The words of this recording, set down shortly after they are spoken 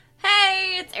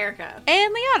Erica.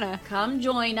 And Liana. Come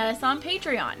join us on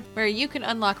Patreon, where you can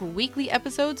unlock weekly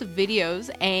episodes of videos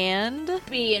and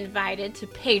be invited to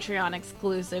Patreon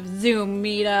exclusive Zoom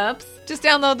meetups. Just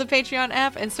download the Patreon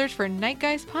app and search for Night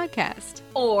Guys Podcast.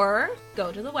 Or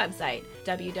go to the website,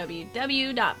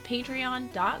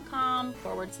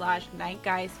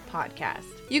 www.patreon.com/nightguyspodcast.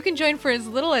 You can join for as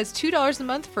little as $2 a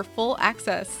month for full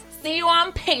access. See you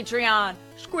on Patreon.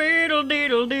 Squeedle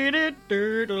deedle deedle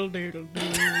doodle doodle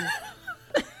doo.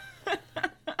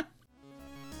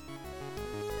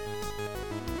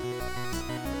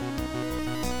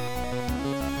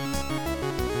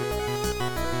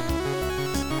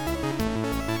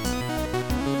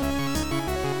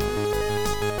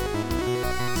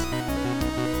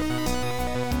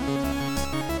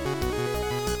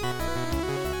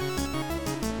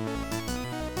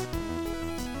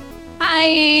 Hi,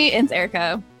 it's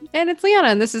Erica. And it's Liana,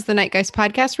 and this is the Night Guys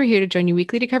Podcast. We're here to join you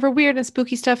weekly to cover weird and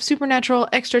spooky stuff, supernatural,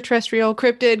 extraterrestrial,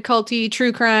 cryptid, culty,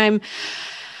 true crime.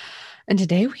 And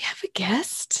today we have a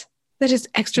guest that is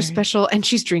extra special, and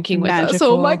she's drinking with us.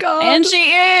 Oh my God. And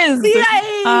she is.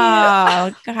 Yay!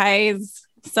 Oh, guys.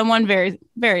 Someone very,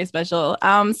 very special.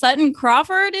 Sutton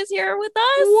Crawford is here with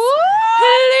us.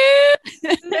 What?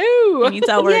 Hello. Hello. Can you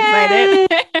tell we're excited?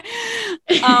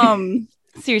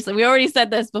 Seriously, we already said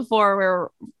this before where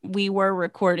we were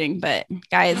recording, but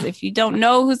guys, if you don't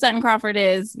know who Sutton Crawford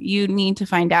is, you need to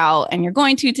find out, and you're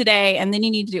going to today, and then you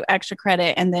need to do extra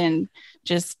credit and then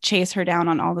just chase her down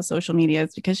on all the social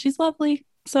medias because she's lovely.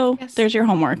 So There's your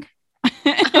homework.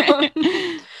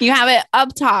 You have it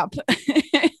up top.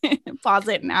 Pause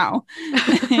it now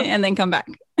and then come back.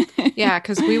 Yeah,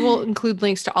 because we will include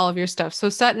links to all of your stuff. So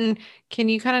Sutton, can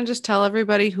you kind of just tell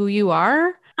everybody who you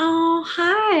are? Oh,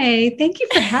 hi. Thank you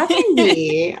for having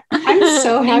me. I'm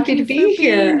so happy to be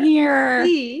here.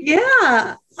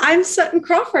 Yeah, I'm Sutton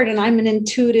Crawford, and I'm an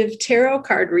intuitive tarot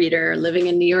card reader living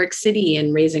in New York City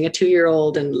and raising a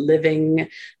 2-year-old and living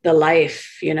the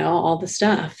life, all the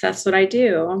stuff. That's what I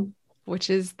do. Which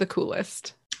is the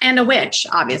coolest. And a witch,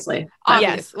 obviously.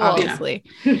 Yes, obviously.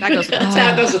 That goes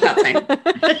without saying.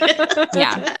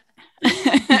 Yeah.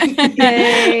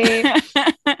 Yay.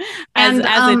 As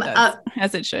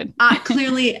it should.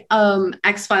 Clearly,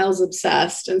 X-Files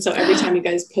obsessed, and so every time you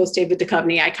guys post David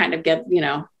Duchovny, I kind of get,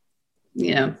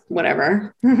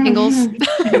 whatever tingles.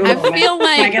 I feel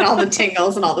like I get all the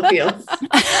tingles and all the feels.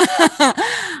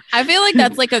 I feel like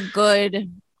that's like a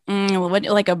good,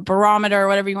 like a barometer or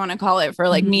whatever you want to call it for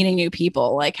like meeting new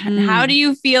people. Like, how do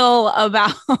you feel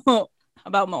about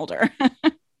Mulder?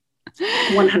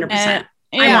 100%.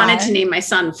 Yeah. I wanted to name my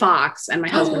son Fox, and my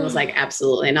husband was like,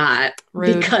 absolutely not.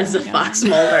 Rude. Because of Fox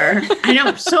Mulder. I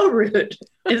know, so rude.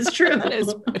 It's true. That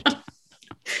is rude.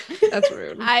 That's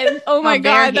rude. Oh my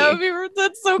God, that would be rude.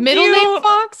 That's so middle cute. name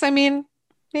Fox? I mean,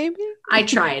 maybe. I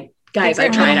tried. Guys, I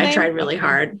tried really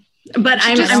hard. But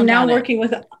I'm now working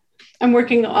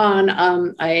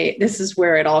on this is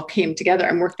where it all came together.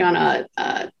 I'm working on a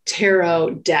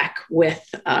tarot deck with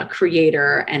a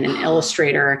creator and an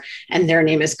illustrator, and their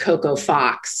name is Coco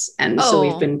Fox. And so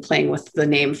we've been playing with the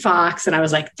name Fox, and I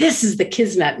was like, this is the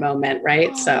Kismet moment,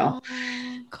 right? So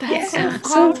that's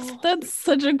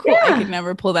such a cool. I could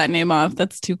never pull that name off.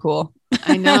 That's too cool.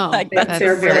 I know.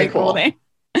 They're very cool.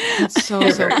 That's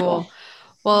so cool.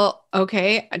 Well,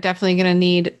 okay. I'm definitely going to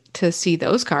need to see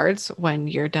those cards when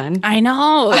you're done. I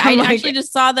know. I actually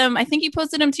just saw them. I think you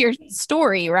posted them to your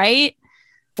story, right?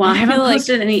 Well, I haven't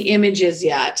posted any images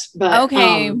yet, but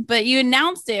okay. But you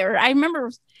announced it, or I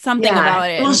remember something about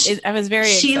it. Well, I was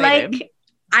very excited.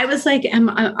 I was like,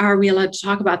 are we allowed to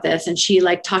talk about this? And she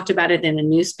talked about it in a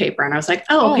newspaper, and I was like,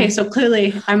 okay, so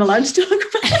clearly I'm allowed to talk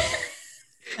about it.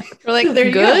 We're like,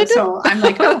 they're good. So I'm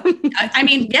like,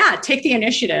 take the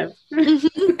initiative.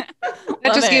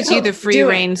 That just gives you the free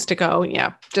reins to go.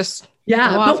 Yeah.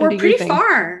 But we're pretty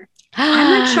far.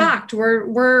 I'm not shocked.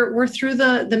 We're through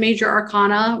the major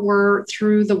arcana. We're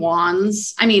through the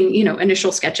wands. I mean,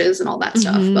 initial sketches and all that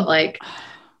stuff, but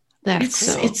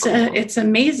it's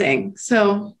amazing.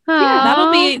 So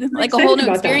that'll be like a whole new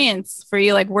experience for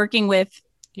you, like working with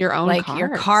your own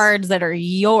your cards that are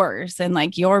yours and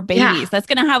like your babies. That's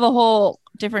going to have a whole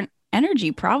different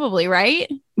energy probably,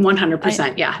 right?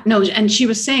 100%. Yeah. No. And she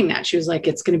was saying that she was like,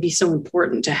 it's going to be so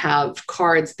important to have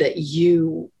cards that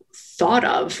you thought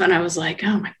of. And I was like,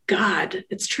 oh my God,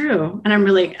 it's true. And I'm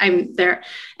there.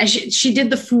 And she did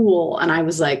the Fool. And I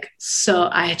was like,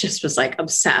 I just was like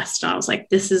obsessed. And I was like,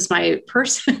 this is my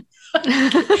person.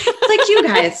 Like you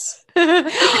guys.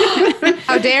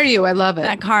 How dare you? I love it.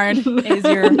 That card is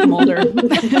your Mulder.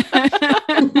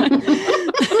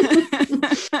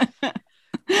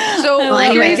 So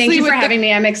anyway, thank you for having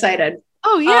me. I'm excited.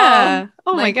 Oh yeah.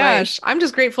 Oh my likewise. gosh. I'm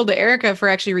just grateful to Erica for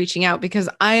actually reaching out because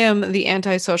I am the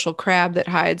antisocial crab that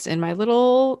hides in my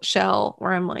little shell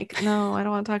where I'm like, no, I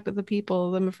don't want to talk to the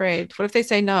people. I'm afraid. What if they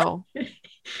say no?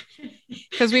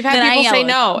 Because we've had Then I people say yell at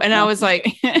no, and I people. was like,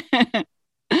 not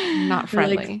You're like,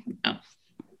 friendly. "No,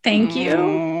 thank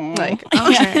you." Like,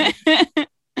 okay.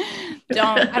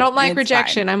 Don't. I don't like It's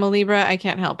rejection. fine. I'm a Libra. I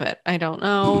can't help it. I don't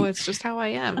know. It's just how I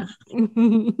am.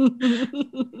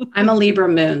 I'm a Libra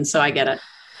moon, so I get it.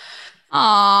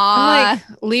 I'm Aww.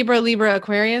 like Libra,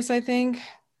 Aquarius, I think.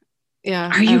 Yeah.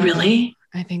 Are I you don't know. really?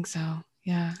 I think so.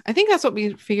 Yeah. I think that's what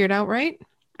we figured out, right?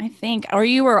 I think, or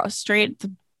you were straight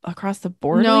across the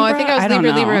board. No, I Libra? think I was don't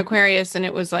Libra, know. Aquarius, and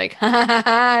it was like,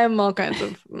 I'm all kinds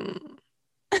of.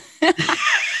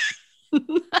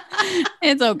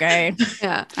 It's okay.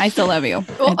 Yeah. I still love you.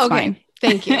 Well, It's okay. fine.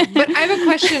 Thank you. But I have a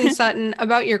question, Sutton,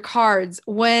 about your cards.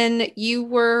 When you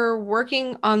were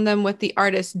working on them with the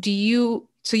artist,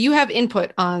 so you have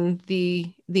input on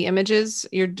the images?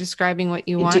 You're describing what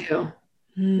you I want? do.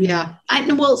 Hmm. Yeah.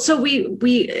 So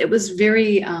it was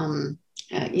very,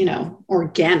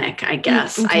 organic, I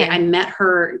guess. Okay. I met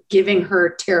her giving her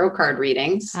tarot card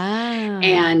readings. Ah.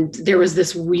 And there was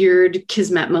this weird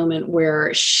kismet moment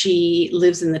where she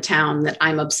lives in the town that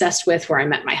I'm obsessed with, where I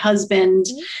met my husband.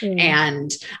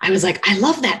 And I was like, I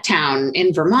love that town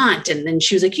in Vermont. And then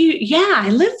she was like, yeah, I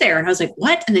live there. And I was like,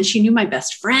 what? And then she knew my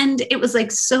best friend. It was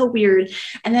like so weird.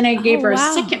 And then I gave her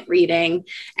wow. a second reading,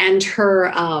 and her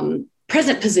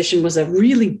present position was a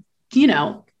really,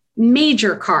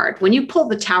 major card. When you pull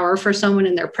the Tower for someone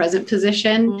in their present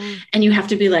position, and you have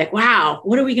to be like, wow,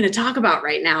 what are we going to talk about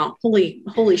right now? Holy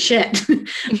shit.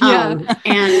 Yeah.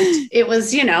 And it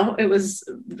was,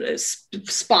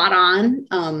 spot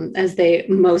on, as they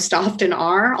most often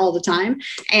are all the time.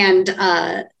 And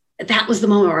that was the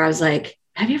moment where I was like,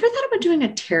 have you ever thought about doing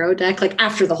a tarot deck? Like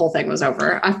after the whole thing was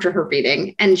over, after her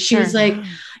reading. And she was like,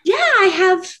 yeah, I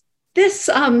have this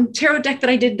tarot deck that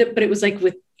I did, but it was like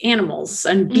with animals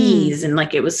and bees, and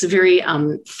like it was very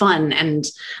fun and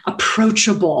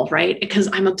approachable, right? Because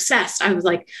I'm obsessed. I was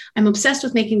like, I'm obsessed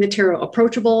with making the tarot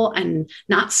approachable and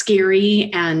not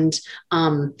scary and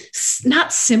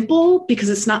not simple, because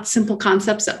it's not simple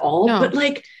concepts at all. No. But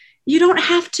like, you don't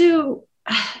have to.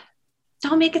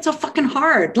 Don't make it so fucking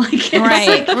hard. Like, it's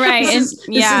Right. like, Right.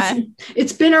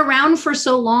 It's been around for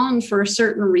so long for a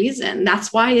certain reason.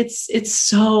 That's why it's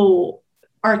so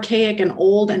archaic and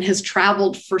old and has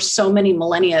traveled for so many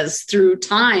millennia through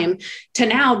time to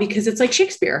now, because it's like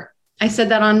Shakespeare. I said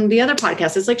that on the other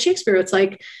podcast. It's like Shakespeare. It's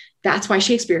like, that's why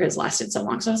Shakespeare has lasted so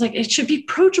long. So I was like, it should be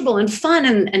approachable and fun.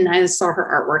 And I saw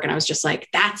her artwork and I was just like,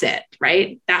 that's it,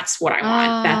 right? That's what I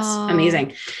want. That's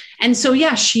amazing. And so,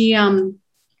 yeah,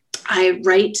 I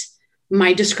write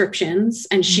my descriptions,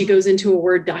 and she goes into a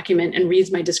Word document and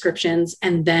reads my descriptions,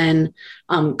 and then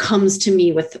comes to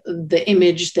me with the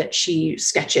image that she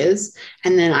sketches.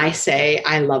 And then I say,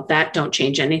 I love that. Don't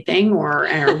change anything. Or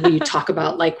we talk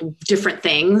about like different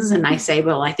things. And I say,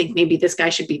 well, I think maybe this guy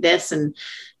should be this, and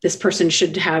this person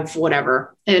should have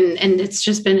whatever. And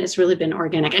it's really been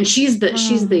organic. And she's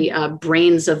the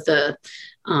brains of the,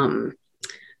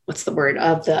 what's the word,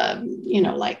 of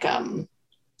the,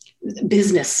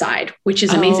 business side, which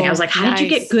is amazing. I was like, how did you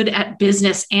get good at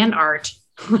business and art?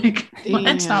 Like,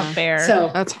 That's not fair. So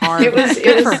That's hard. it was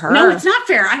for her. No, it's not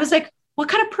fair. I was like, what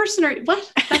kind of person are you?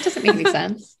 What? That doesn't make any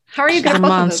sense. How are you She's good a at both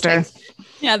of those monster. things?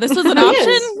 Yeah, this was an It option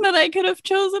is. that I could have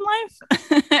chosen life.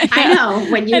 I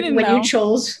know when I didn't know. you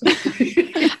chose.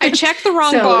 I checked the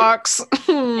wrong So- box.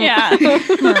 Yeah.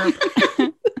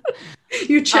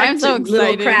 You checked I'm so little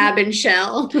excited. crab and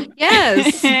shell.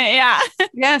 Yes. Yeah.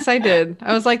 Yes, I did.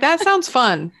 I was like, that sounds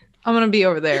fun. I'm going to be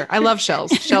over there. I love shells.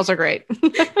 Shells are great.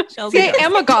 Shells See, are I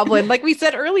am a goblin. Like we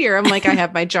said earlier, I'm like, I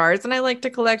have my jars and I like to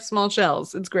collect small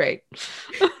shells. It's great.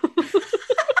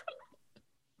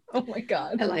 Oh my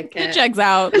God. I like It it. checks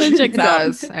out. It checks It out.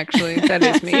 does, actually. That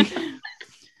is me.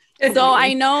 So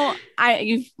I know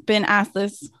you've been asked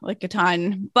this like a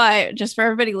ton, but just for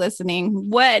everybody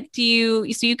listening,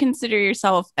 you consider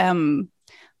yourself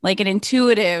like an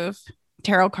intuitive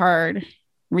tarot card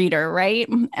reader, right?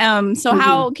 So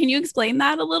how can you explain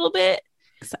that a little bit?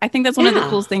 'Cause I think that's one of the Yeah.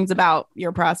 coolest things about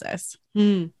your process. I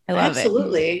love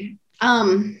Absolutely.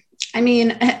 I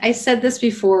mean, I said this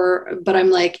before, but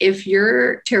I'm like, if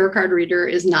your tarot card reader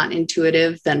is not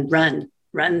intuitive, then run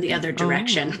the other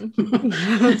direction.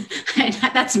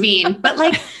 That's mean, but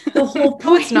like the whole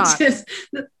point it's not. is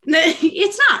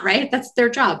it's not, right? That's their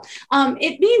job.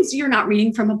 It means you're not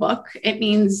reading from a book. It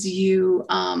means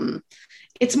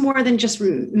it's more than just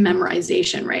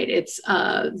memorization, right? It's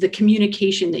the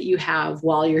communication that you have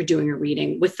while you're doing a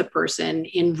reading with the person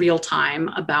in real time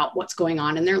about what's going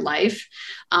on in their life.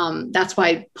 That's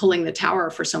why pulling the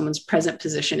tower for someone's present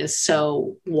position is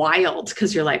so wild,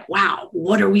 because you're like, wow,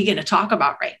 what are we going to talk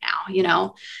about right now? You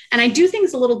know? And I do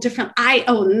things a little different.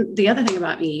 The other thing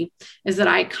about me is that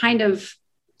I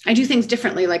do things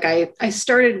differently. Like I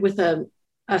started with a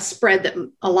spread that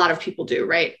a lot of people do,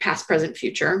 right? Past, present,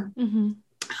 future. Mm-hmm.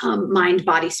 Mind,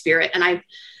 body, spirit. And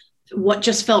what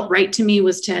just felt right to me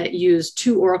was to use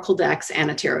 2 oracle decks and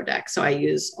a tarot deck. So I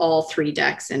use all 3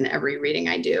 decks in every reading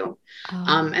I do.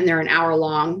 And they're an hour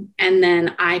long. And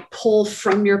then I pull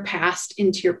from your past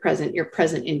into your present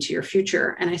into your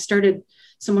future. And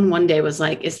someone one day was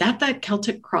like, is that the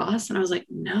Celtic cross? And I was like,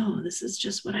 no, this is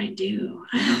just what I do.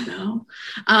 I don't know.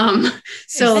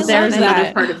 So there's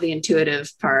another part of the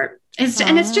intuitive part.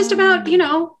 And it's just about,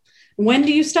 when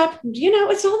do you stop?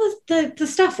 It's all the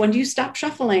stuff. When do you stop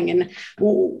shuffling? And,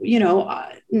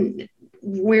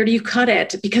 where do you cut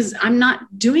it? Because I'm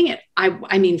not doing it.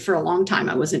 I mean, for a long time,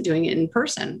 I wasn't doing it in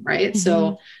person, right? Mm-hmm.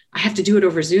 So I have to do it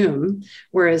over Zoom.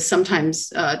 Whereas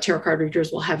sometimes tarot card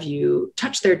readers will have you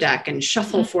touch their deck and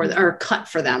shuffle or cut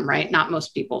for them, right? Not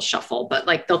most people shuffle, but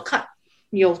like they'll cut.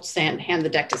 You'll hand the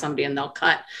deck to somebody and they'll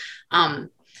cut.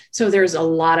 So there's a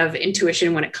lot of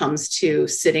intuition when it comes to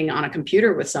sitting on a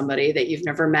computer with somebody that you've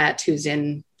never met, who's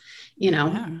in,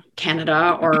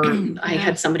 Canada, or I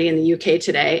had somebody in the UK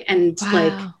today, and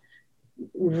like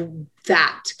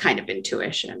that kind of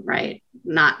intuition, right?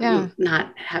 Not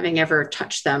having ever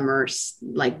touched them or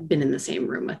like been in the same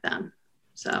room with them.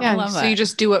 So you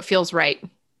just do what feels right.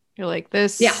 You're like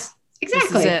this. Yeah,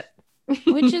 exactly. This is it.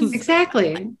 Which is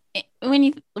exactly. When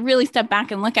you really step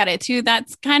back and look at it too,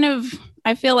 that's kind of,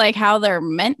 I feel like, how they're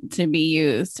meant to be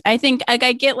used. I think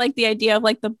I get like the idea of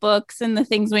like the books and the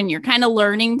things when you're kind of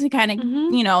learning to kind of,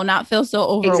 not feel so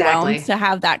overwhelmed, to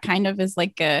have that kind of as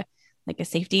like a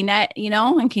safety net,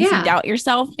 in case you doubt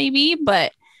yourself maybe.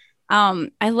 But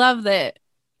I love that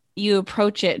you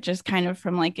approach it just kind of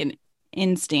from like an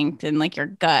instinct and like your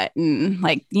gut, and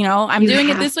like, I'm doing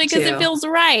it this way because it feels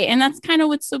right. And that's kind of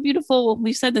what's so beautiful.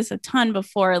 We've said this a ton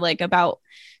before, like about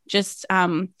just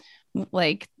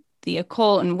like the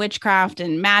occult and witchcraft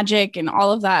and magic and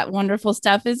all of that wonderful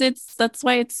stuff that's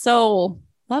why it's so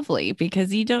lovely, because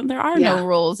there are no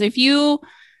rules. If you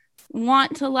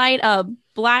want to light a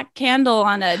black candle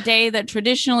on a day that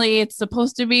traditionally it's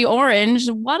supposed to be orange,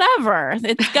 whatever,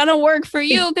 it's gonna work for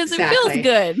you because it feels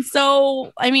good.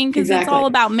 So I mean, because it's all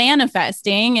about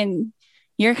manifesting, and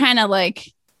you're kind of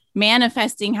like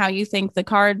manifesting how you think the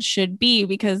cards should be,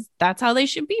 because that's how they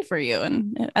should be for you.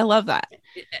 And I love that.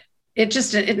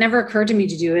 It never occurred to me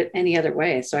to do it any other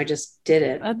way. So I just did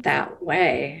it that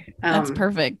way. That's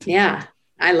perfect. Yeah,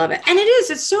 I love it. And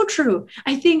it's so true.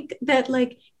 I think that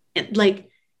like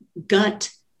gut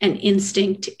and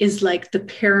instinct is like the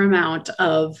paramount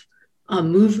of a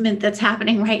movement that's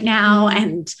happening right now.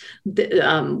 And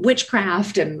the,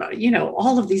 witchcraft and,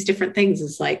 all of these different things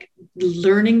is like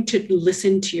learning to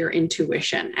listen to your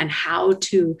intuition and how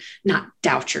to not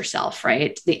doubt yourself,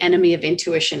 right? The enemy of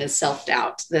intuition is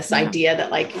self-doubt. This idea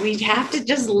that like, we have to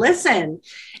just listen.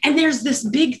 And there's this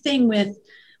big thing with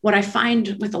what I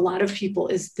find with a lot of people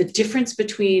is the difference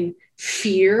between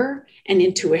fear and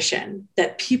intuition,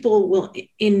 that people will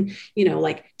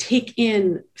take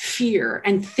in fear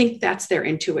and think that's their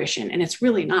intuition. And it's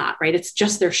really not, right? It's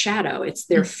just their shadow. It's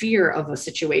their fear of a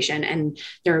situation, and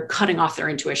they're cutting off their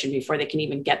intuition before they can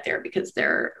even get there because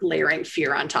they're layering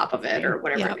fear on top of it or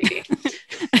whatever it may be.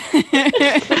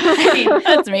 I mean,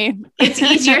 that's me. It's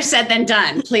easier said than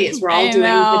done. Please, we're all doing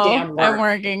the damn work. I'm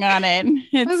working on it.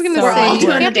 I was going to say, you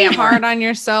can't be hard on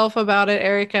yourself about it,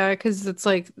 Erica, because it's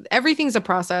like everything's a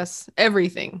process.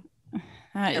 Everything.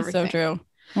 That is so true.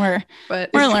 We're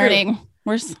learning.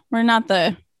 True. We're not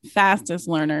the fastest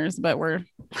learners, but we're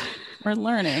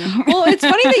learning. Well, it's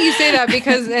funny that you say that,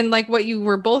 because, and like what you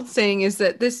were both saying is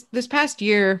that this past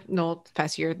period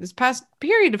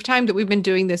of time that we've been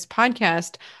doing this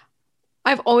podcast,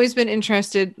 I've always been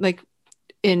interested like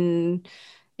in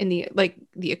the like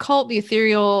the occult, the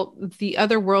ethereal, the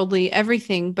otherworldly,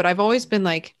 everything, but I've always been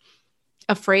like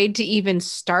afraid to even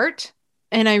start.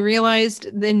 And I realized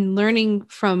then, learning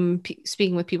from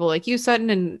speaking with people like you, Sutton,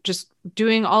 and just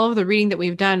doing all of the reading that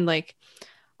we've done, like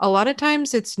a lot of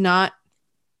times it's not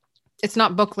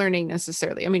book learning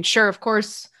necessarily. I mean, sure, of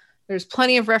course, there's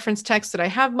plenty of reference texts that I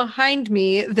have behind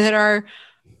me that are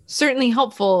certainly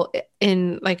helpful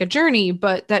in like a journey,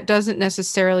 but that doesn't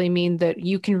necessarily mean that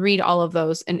you can read all of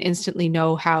those and instantly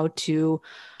know how to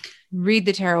read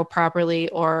the tarot properly,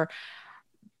 or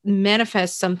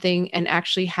manifest something and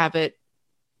actually have it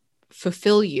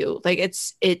fulfill you. Like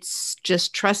it's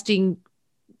just trusting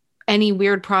any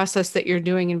weird process that you're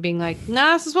doing and being like,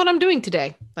 nah, this is what I'm doing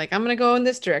today. Like, I'm going to go in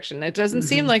this direction. It doesn't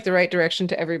seem like the right direction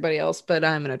to everybody else, but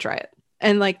I'm going to try it.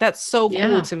 And like, that's so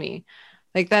cool to me.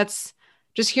 Like, that's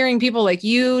just hearing people like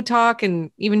you talk,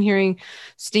 and even hearing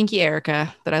Stinky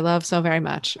Erica, that I love so very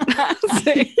much,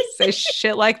 say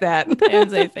shit like that. And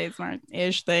they say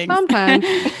smart-ish things. Sometimes.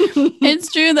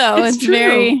 It's true though. It's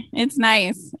true. it's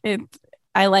nice.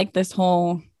 I like this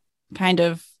whole kind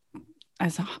of,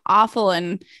 as awful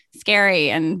and scary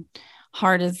and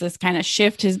hard as this kind of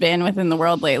shift has been within the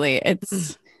world lately,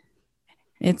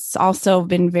 it's also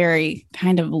been very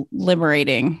kind of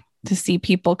liberating to see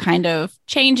people kind of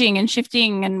changing and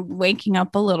shifting and waking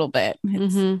up a little bit.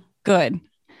 It's good.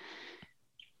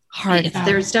 Hard.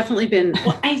 There's definitely been,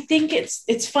 well, I think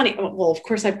it's funny. Well, of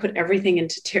course I put everything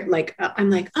into I'm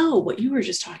like, oh, what you were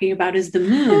just talking about is the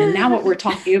moon. And now what we're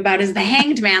talking about is the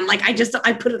hanged man. Like I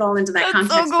put it all into that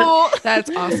context. So cool. That's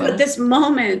awesome. But this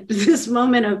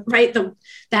moment of, right,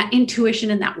 that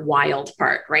intuition and that wild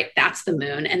part, right? That's the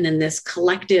moon. And then this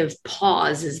collective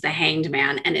pause is the hanged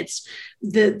man. And it's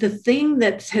the thing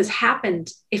that has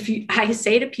happened. I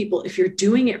say to people, if you're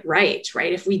doing it right,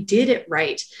 if we did it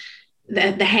right,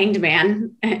 the hanged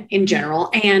man in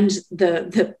general, and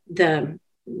the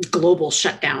global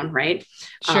shutdown, right?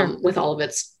 Sure. With all of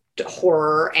its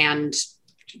horror and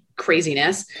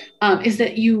craziness, is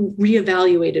that you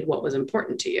reevaluated what was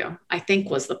important to you, I think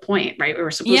was the point, right? We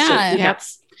were supposed to get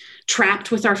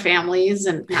trapped with our families,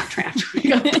 and not trapped, we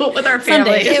got put with our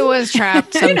families. It was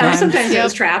trapped sometimes. Sometimes it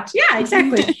was trapped. Yeah,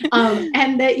 exactly.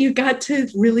 And that you got to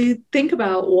really think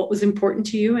about what was important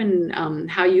to you, and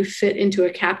how you fit into a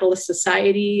capitalist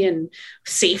society, and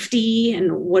safety,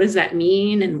 and what does that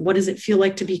mean, and what does it feel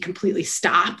like to be completely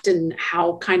stopped, and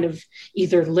how kind of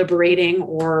either liberating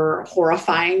or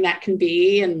horrifying that can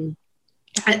be. And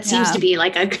it seems to be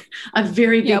like a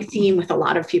very big theme with a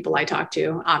lot of people I talk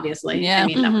to, obviously. Yeah. I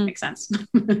mean, that would make sense.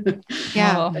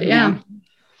 Yeah.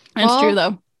 It's true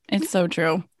though. It's so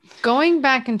true. Going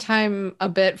back in time a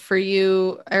bit for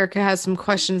you, Erica has some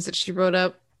questions that she wrote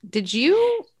up.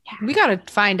 We got to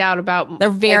find out about. They're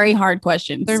very hard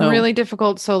questions. They're really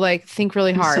difficult. So like, think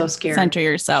really hard. I'm so scared. Center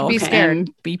yourself. Be scared.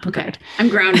 And be prepared. Okay. I'm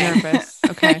grounded. Nervous.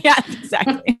 Okay. Yeah,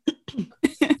 exactly.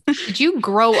 Did you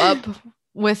grow up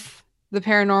with the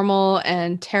paranormal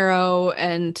and tarot,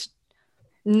 and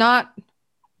not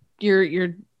your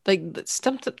like the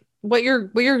stuff what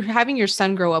you're having your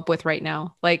son grow up with right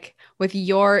now, like with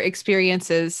your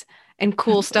experiences and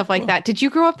cool stuff like that? Did you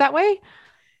grow up that way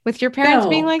with your parents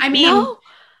being like, No,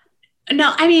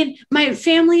 I mean, my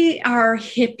family are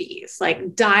hippies,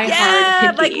 like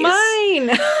diehard hippies. Like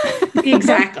mine.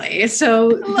 Exactly. So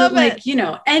love it.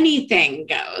 Anything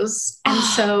goes. And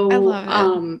so I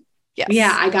love it. Yes.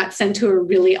 Yeah, I got sent to a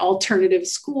really alternative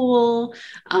school.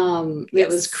 It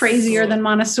was crazier than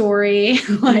Montessori.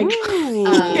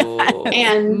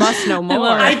 And must know more.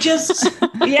 I just,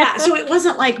 so it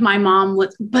wasn't like my mom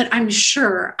was, but I'm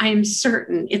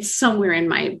certain it's somewhere in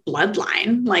my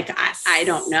bloodline. Like, I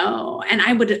don't know. And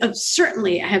I would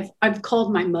certainly I've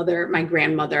called my mother, my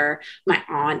grandmother, my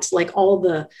aunt, like all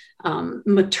the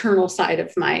maternal side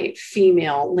of my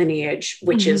female lineage,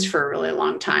 witches for a really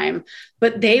long time,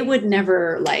 but they would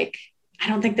never I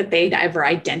don't think that they'd ever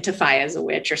identify as a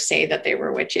witch or say that they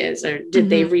were witches. Or did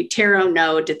they read tarot?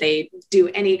 No. Did they do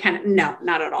any kind of, no,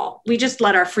 not at all. We just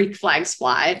let our freak flags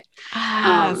fly.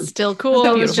 Still cool.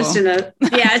 So it was just in a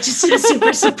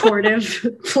super supportive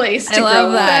place to I love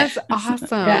grow that. up. That's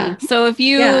awesome. Yeah. So if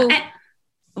you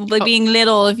being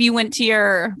little, if you went to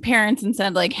your parents and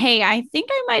said like, hey, I think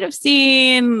I might have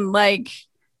seen like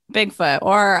Bigfoot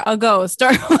or a ghost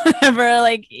or whatever,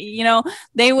 like,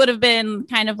 they would have been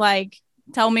kind of like,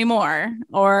 tell me more.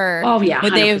 Or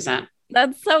 100%.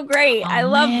 That's so great. I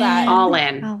love that. All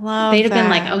in. I love They'd have been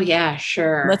that. like, oh yeah,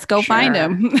 sure. Let's go find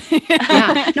him.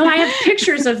 Yeah. No, I have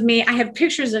pictures of me.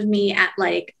 At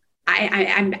like,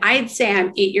 I'd say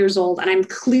I'm 8 years old, and I'm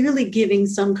clearly giving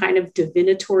some kind of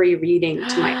divinatory reading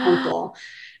to my uncle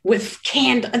with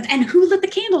and who lit the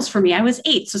candles for me? I was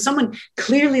 8. So someone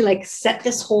clearly like set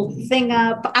this whole thing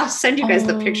up. I'll send you guys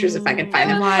the pictures if I can find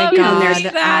them. Oh my God.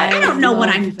 I don't know what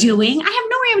I'm doing. I have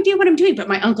no idea what I'm doing, but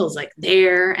my uncle's like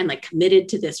there and like committed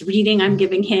to this reading I'm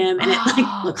giving him. And it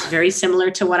like looks very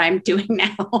similar to what I'm doing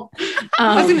now.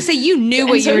 I was going to say, you knew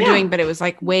what you were doing, but it was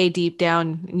like way deep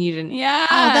down and you didn't. Yeah.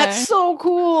 Oh, that's so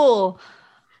cool.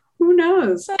 Who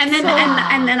knows? And then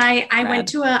I went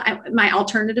to my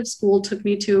alternative school took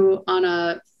me on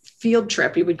a field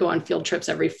trip. We would go on field trips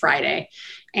every Friday.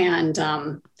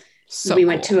 And So we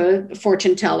went cool. to a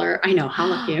fortune teller. I know, how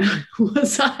lucky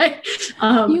was I?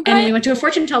 And we went to a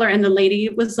fortune teller, and the lady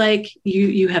was like,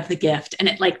 you have the gift. And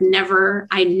it like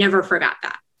I never forgot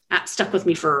that. That stuck with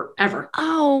me forever.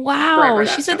 Oh wow! Forever,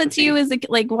 She said stuck that with to you me. as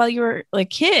like while you were a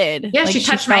kid. Yeah, Like, she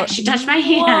touched my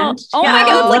Whoa. hand. Oh Yeah, my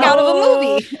god! It's like out of a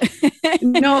whoa.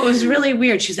 movie. No, it was really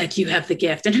weird. She's like, you have the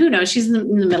gift. And who knows? She's in the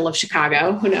middle of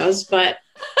Chicago. Who knows? But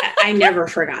I never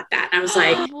forgot that. I was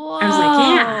like,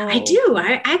 yeah, I do.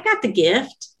 I got the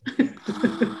gift.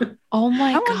 Oh my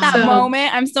I god. want that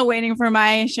moment. I'm still waiting for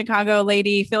my Chicago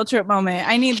lady field trip moment.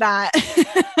 I need that.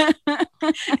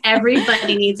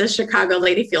 Everybody needs a Chicago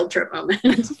lady field trip moment.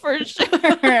 For sure.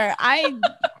 I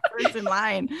first in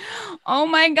line. Oh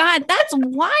my god, that's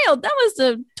wild. That was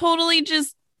a totally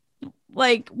just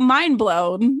like mind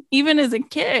blown. Even as a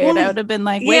kid, Well, I would have been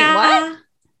like, wait, what?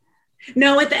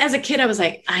 No, as a kid, I was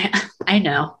like, I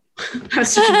know. I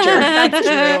was such a jerk.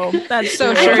 That's true. That's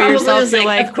So true. sure Probably yourself. was You're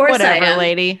like, like, of course I whatever, am.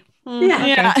 lady. Yeah.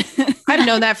 Yeah. I've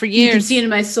known that for You can years. see it in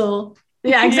my soul.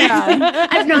 Yeah, exactly.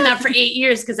 I've known that for 8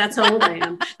 years because that's how old I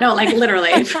am. No, like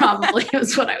literally, probably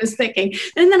was what I was thinking.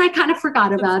 And then I kind of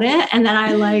forgot about it. And then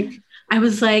I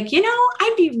was like,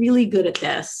 I'd be really good at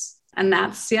this. And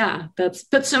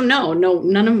but so no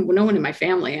one in my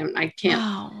family. And I can't.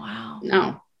 Oh wow.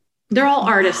 No, they're all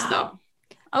artists Wow.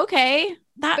 though. Okay.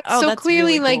 So That's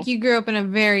clearly, really cool. like you grew up in a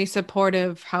very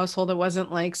supportive household. It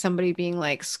wasn't like somebody being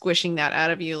like squishing that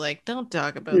out of you, like, don't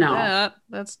talk about No. that.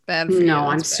 That's bad for you. No,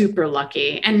 I'm That's bad. super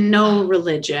lucky, and no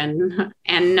religion,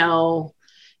 and no,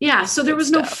 yeah. So there Good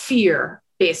was no stuff. fear,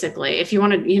 basically. If you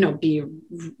want to, be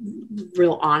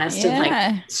real honest and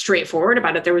like straightforward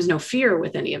about it, there was no fear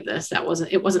with any of this.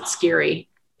 It wasn't scary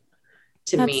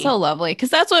to That's me. so lovely because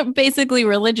that's what basically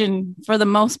religion, for the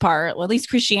most part, well, at least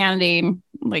Christianity,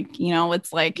 like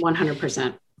it's like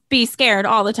 100%. be scared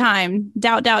all the time,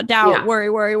 doubt, Yeah.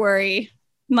 worry.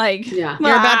 Like, Yeah.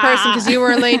 You're a bad person because you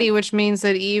were a lady, which means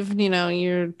that Eve,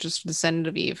 you're just a descendant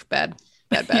of Eve. Bad.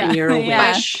 Yeah. You're a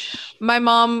Yeah. witch. My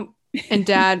mom and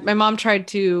dad, my mom tried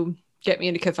to get me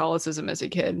into Catholicism as a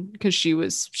kid because she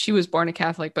was born a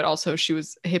Catholic, but also she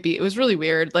was a hippie. It was really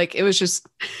weird. Like it was just,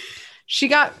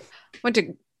 went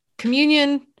to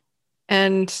communion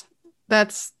and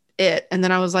that's it. And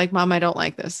then I was like, Mom, I don't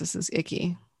like this. This is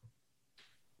icky.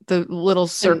 The little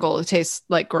circle, it tastes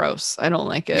like gross. I don't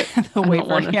like it. The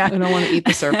wafer, I don't want to eat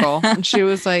the circle. And she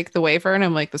was like, the wafer, and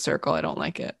I'm like, the circle. I don't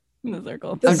like it. in the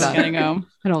circle. I'm I'm done. gonna go.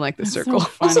 I don't like the That's so circle.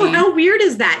 Also, funny. how weird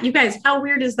is that, you guys? How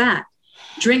weird is that?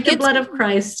 Drink the It's- blood of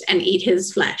Christ and eat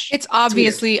his flesh. It's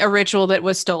obviously a ritual that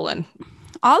was stolen.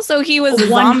 Also, he was a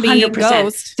zombie 100%.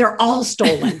 ghost. They're all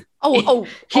stolen. Oh,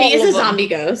 He is all a of them. zombie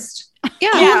ghost. Yeah,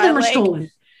 All Yeah, of them are like-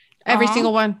 stolen. every Aw.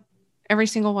 single one. Every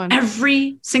single one.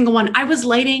 Every single one. I was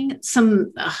lighting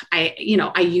some. I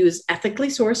use ethically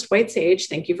sourced white sage.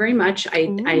 Thank you very much.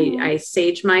 I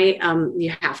sage my.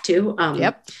 You have to.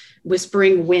 Yep.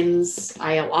 Whispering Winds.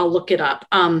 I'll look it up.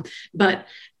 But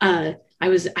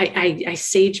I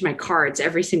sage my cards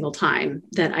every single time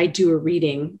that I do a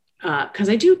reading. Because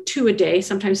I do 2 a day,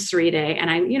 sometimes 3 a day, and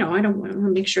I don't want to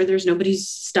make sure there's nobody's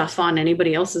stuff on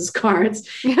anybody else's cards.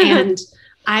 And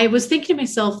I was thinking to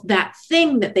myself, that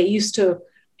thing that they used to,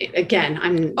 again,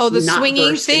 I'm the not swinging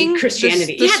versed in thing?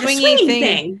 Christianity. The The swinging swinging thing.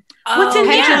 thing. What's in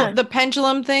yeah. there? The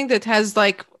pendulum thing that has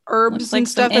like herbs Looks like and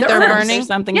stuff some that they're incense burning. or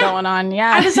something Yeah. going on.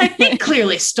 Yeah. I was like, they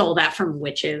clearly stole that from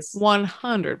witches.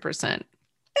 100%.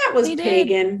 That was They did.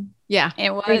 pagan. Yeah.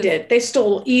 It was They did. They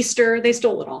stole Easter. They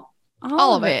stole it all.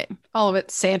 All of it. All of it.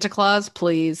 Santa Claus,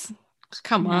 please.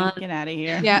 Come on. Get out of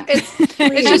here. Yeah. It's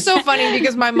just so funny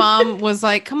because my mom was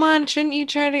like, come on, shouldn't you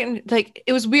try to? And like,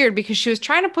 it was weird because she was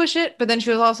trying to push it, but then she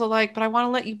was also like, but I want to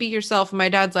let you be yourself. And my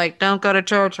dad's like, don't go to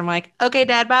church. I'm like, okay,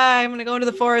 Dad, bye. I'm going to go into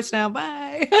the forest now.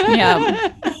 Bye.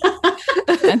 Yeah.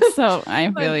 That's so,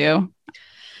 I feel you.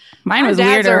 Mine Our was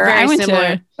dads are weirder. very I went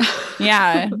similar.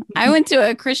 I went to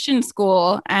a Christian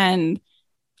school and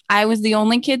I was the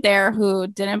only kid there who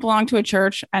didn't belong to a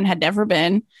church and had never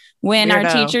been. When our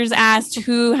Weirdo. teachers asked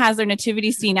who has their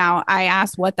nativity scene out, I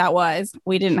asked what that was.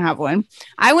 We didn't have one.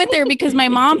 I went there because my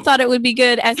mom thought it would be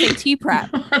good SAT prep.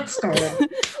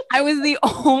 I was the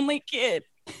only kid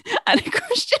at a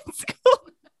Christian school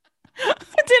who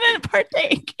didn't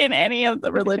partake in any of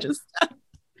the religious stuff.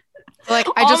 Like,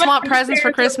 I All just my want presents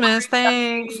for parents were Christmas.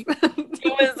 Thanks.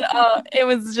 It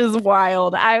was just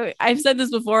wild. I've said this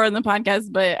before in the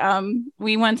podcast, but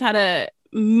we once had a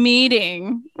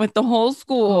meeting with the whole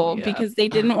school Oh, yeah. because they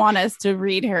didn't want us to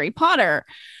read Harry Potter.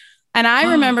 And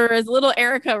I remember as little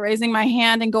Erica raising my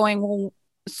hand and going, well,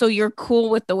 so you're cool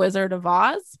with the Wizard of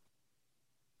Oz?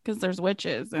 because there's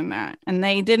witches in that, and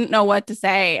they didn't know what to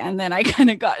say, and then I kind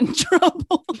of got in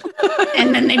trouble.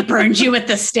 And then they burned you at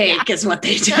the stake, is what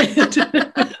they did.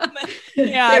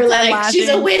 Yeah, They were I'm like, she's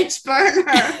a laughing. witch, burn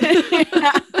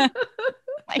her.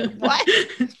 Like what?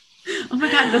 Oh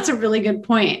my God, that's a really good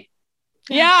point.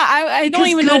 Yeah, I don't Because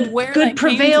even know where good that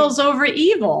prevails over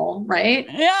evil, right?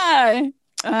 Came to. Yeah.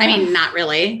 I mean, not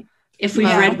really. If we've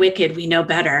Yeah. read Wicked, we know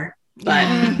better. But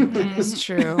Yeah, that's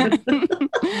true.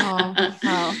 Oh,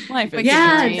 oh, life is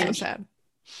Yeah, strange. so sad.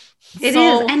 it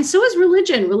So- is. And so is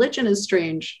religion. Religion is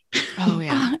strange. Oh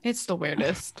yeah, it's the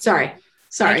weirdest. Sorry.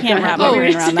 I can't go wrap ahead. my Oh,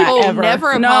 brain around that oh, ever.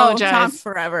 never No, apologize. talk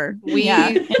forever. We-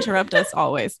 Interrupt us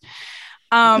always.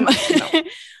 Another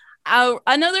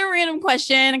random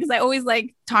question, because I always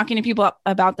like talking to people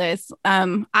about this.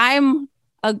 I'm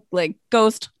a like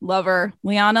ghost lover.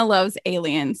 Liana loves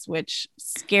aliens, which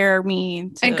scare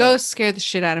me. And ghosts scare the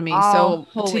shit out of me. Oh,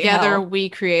 So holy together hell. we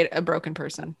create a broken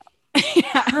person.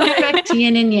 Perfect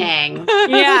yin and yang.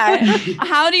 Yeah.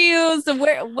 How do you? So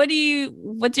what do you?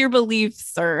 What's your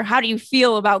beliefs, or how do you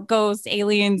feel about ghosts,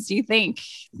 aliens? Do you think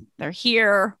they're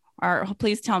here? Or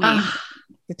please tell me.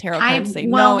 The tarot cards say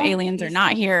well, no, aliens are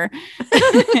not here.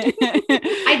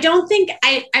 I don't think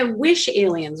I wish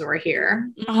aliens were here,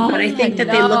 Oh, but I think that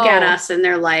they no. look at us and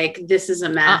they're like, this is a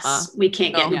mess. Uh-uh. We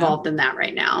can't get No. involved in that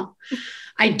right now.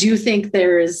 I do think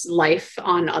there is life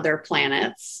on other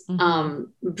planets,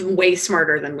 way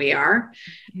smarter than we are.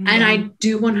 And I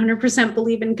do 100%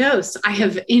 believe in ghosts. I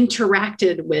have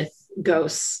interacted with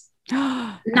ghosts.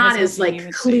 Not as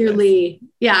like clearly,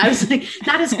 I was like,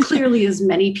 not as clearly as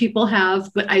many people have,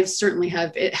 but I've certainly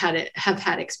have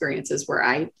had experiences where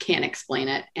I can't explain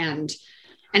it. And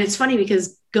it's funny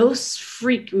because ghosts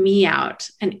freak me out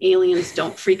and aliens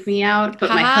don't freak me out, but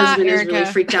my husband is really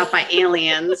Erica. freaked out by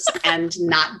aliens and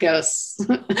not ghosts.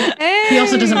 Hey. He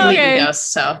also doesn't believe Okay. in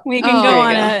ghosts, so we can Oh, go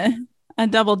there on a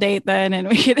double date then, and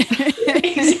we could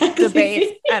Exactly.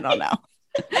 debate. I don't know.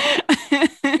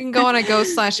 We can go on a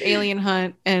ghost/alien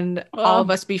hunt and all of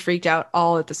us be freaked out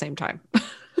all at the same time.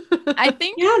 I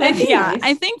think, Yeah, that'd be nice.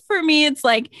 I think for me, it's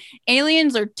like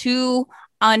aliens are too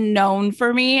unknown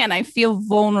for me, and I feel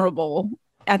vulnerable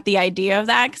at the idea of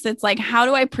that, because it's like, how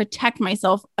do I protect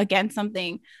myself against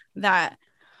something that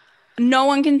no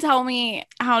one can tell me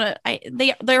how to?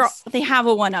 They have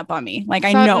a one up on me, like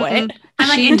I know it. I'm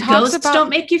like, She and talks ghosts about- don't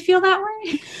make you feel that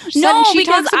way. No, she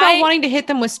because talks about I- wanting to hit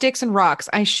them with sticks and rocks.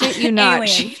 I shit you not.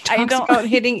 She Aliens. I talks don't- about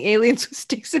hitting aliens with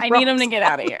sticks and I rocks. need them to get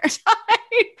out of here.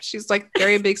 She's like,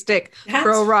 carry a big stick, That's-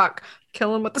 throw a rock,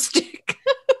 kill him with the stick.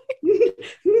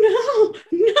 No.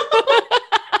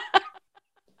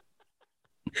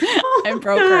 Oh, I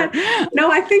broke God. her. No,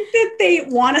 I think that they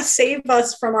want to save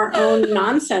us from our own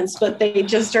nonsense, but they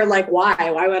just are like,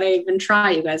 why? Why would I even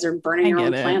try? You guys are burning I your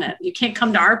own get it. planet. You can't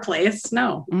come to our place.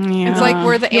 No. It's like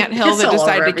we're the You'll anthill piss that all over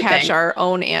decided to catch everything. our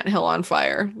own anthill on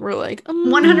fire. We're like,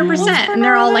 100%. let's burn And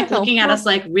they're our all like anthill. looking at us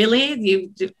like, really?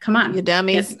 You come on. You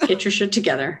dummies. Get your shit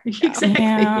together. Exactly.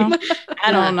 Yeah.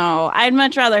 I don't know. I'd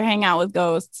much rather hang out with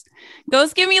ghosts.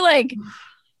 Ghosts give me like,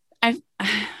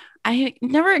 I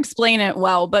never explain it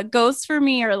well, but ghosts for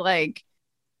me are like,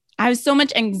 I have so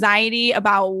much anxiety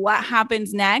about what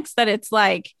happens next that it's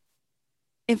like,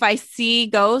 if I see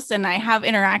ghosts and I have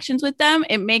interactions with them,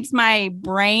 it makes my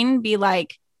brain be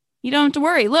like, you don't have to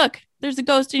worry. Look, there's a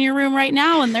ghost in your room right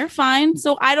now and they're fine.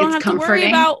 So I don't It's have to worry comforting.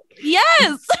 about,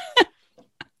 yes.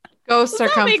 Ghosts are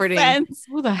Does that make comforting. sense?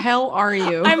 Who the hell are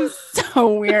you? I'm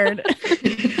so weird.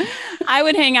 I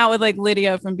would hang out with like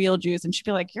Lydia from Beetlejuice and she'd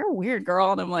be like, you're a weird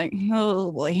girl. And I'm like,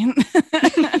 oh boy.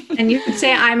 And you could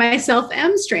say, I myself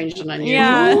am strange and unusual.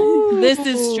 Yeah. Ooh. This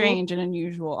is strange and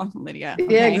unusual, Lydia. Yeah,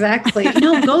 Okay. exactly.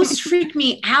 No, ghosts freak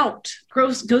me out.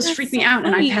 Ghosts That's freak so me out.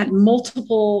 And funny. I've had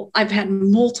multiple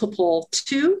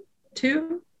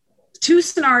two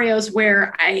scenarios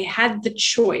where I had the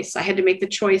choice. I had to make the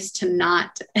choice to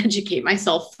not educate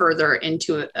myself further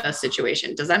into a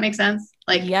situation. Does that make sense?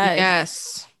 Like, Yes.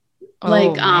 Yes. like,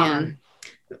 Oh, man.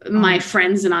 my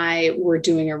friends and I were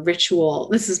doing a ritual.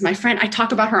 This is my friend. I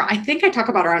talk about her. I think I talk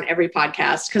about her on every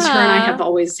podcast because her and I Aw. have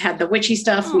always had the witchy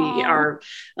stuff. We Aw. are,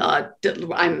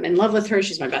 I'm in love with her.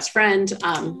 She's my best friend.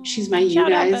 She's my you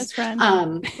Shout out guys. best friend.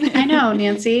 I know,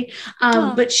 Nancy.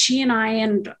 Aw. But she and I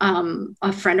and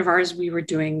a friend of ours, we were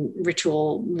doing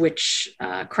ritual witch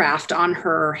craft on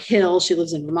her hill. She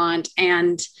lives in Vermont.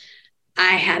 And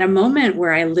I had a moment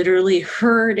where I literally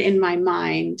heard in my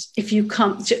mind, if you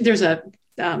come, there's a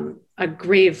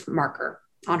grave marker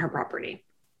on her property.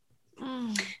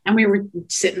 And we were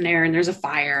sitting there and there's a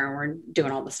fire and we're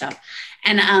doing all the stuff.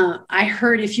 And I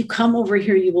heard, if you come over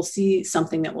here, you will see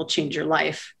something that will change your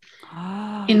life.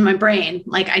 in my brain.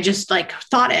 Like I just like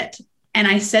thought it. And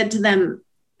I said to them,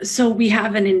 so we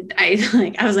have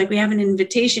I was like, we have an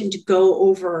invitation to go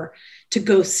over to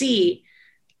go see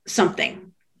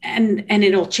something and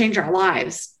it'll change our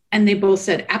lives. And they both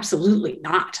said, absolutely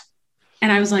not.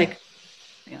 And I was like,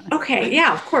 okay,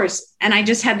 yeah, of course. And I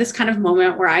just had this kind of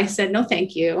moment where I said, no,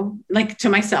 thank you. Like to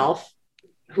myself,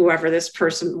 whoever this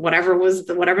person,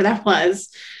 whatever that was.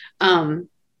 And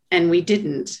we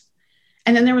didn't.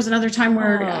 And then there was another time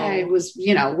where I was,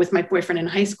 with my boyfriend in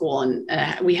high school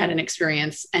and we had an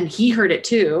experience and he heard it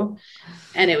too.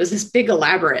 And it was this big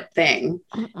elaborate thing.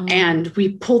 And we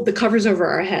pulled the covers over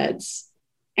our heads.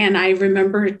 And I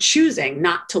remember choosing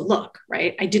not to look,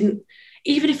 right? I didn't,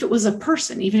 even if it was a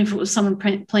person, even if it was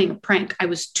someone playing a prank, I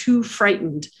was too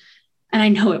frightened. And I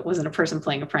know it wasn't a person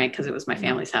playing a prank because it was my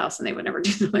family's house and they would never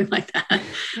do something like that.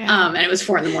 Yeah. And it was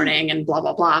 4 a.m. and blah,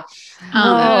 blah, blah.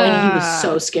 And he was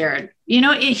so scared.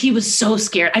 He was so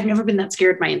scared. I've never been that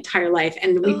scared my entire life.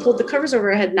 And we pulled the covers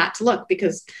over our head not to look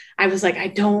because I was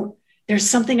like, there's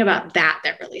something about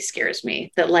that really scares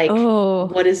me. That like,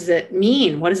 what does it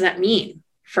mean? What does that mean?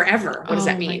 Forever. What does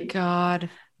that mean? Oh my God.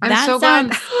 I'm so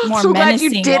glad. More so glad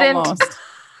you didn't. Almost.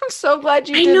 I'm so glad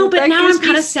you didn't. I know, but now I'm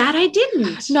kind of sad I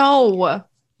didn't. No,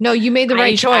 you made the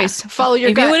right choice. Follow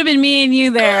your gut. If it would have been me and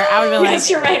you there, I would have been like, yes,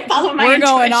 you're right. Follow my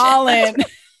intuition. We're going all in.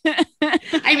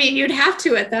 I mean, you'd have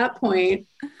to at that point.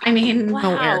 I mean, wow.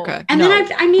 No, Erica. And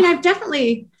then I've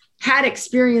definitely had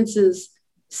experiences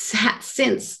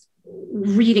since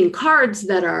reading cards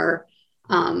that are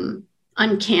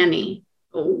uncanny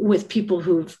with people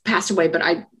who've passed away, but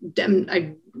I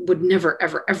would never,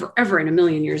 ever, ever, ever in a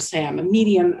million years say I'm a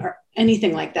medium or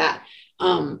anything like that.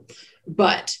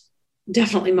 But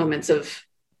definitely moments of,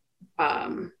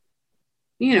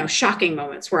 shocking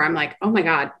moments where I'm like, oh my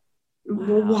God,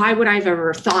 why would I have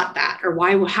ever thought that?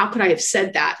 Or how could I have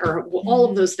said that? Or all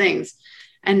of those things.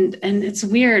 And it's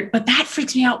weird, but that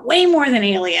freaks me out way more than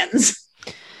aliens.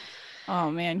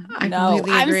 Oh man.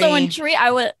 I'm so intrigued.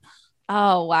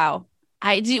 Oh, wow.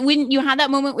 When you had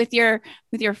that moment with your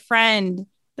friend,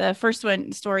 the first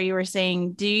story you were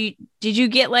saying, did you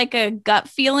get like a gut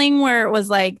feeling where it was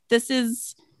like,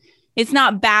 it's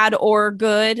not bad or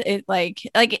good. It like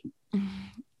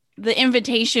the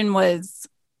invitation was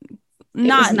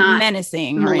not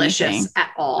menacing, malicious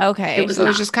at all. Okay. It was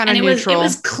just kind of neutral. It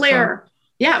was clear. So.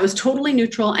 Yeah. It was totally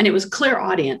neutral and it was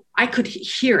clairaudient. I could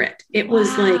hear it. It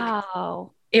was like,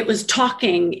 it was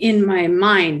talking in my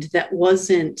mind that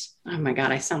wasn't, oh my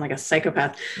God, I sound like a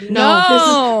psychopath.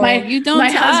 No, you don't.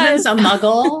 My husband's a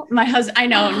muggle. I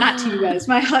know, not to you guys.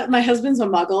 My husband's a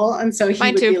muggle. And so he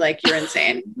would be like, you're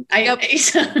insane. But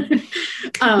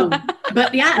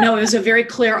yeah, no, it was a very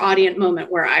clairaudient moment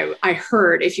where I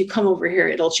heard, if you come over here,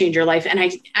 it'll change your life. And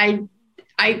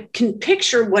I can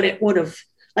picture what it would have,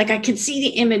 like I could see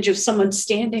the image of someone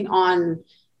standing on,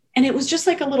 and it was just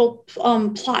like a little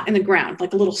plot in the ground,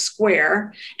 like a little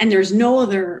square. And there's no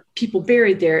other people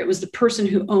buried there. It was the person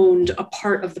who owned a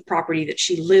part of the property that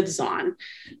she lives on.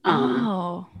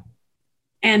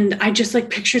 And I just like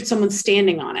pictured someone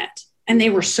standing on it. And they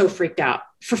were so freaked out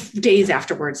for days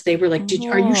afterwards. They were like,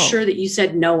 are you sure that you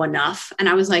said no enough? And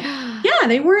I was like, yeah,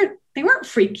 they weren't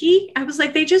freaky. I was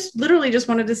like, they just literally just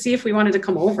wanted to see if we wanted to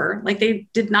come over. Like they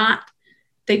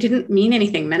didn't mean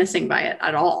anything menacing by it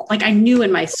at all. Like I knew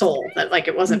in my soul that like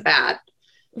it wasn't bad.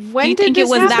 When you think it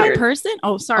was that person?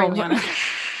 Oh, sorry, Juana.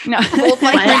 No,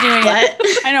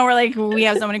 I know we're like we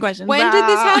have so many questions. When did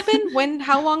this happen?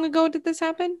 How long ago did this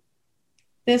happen?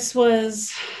 This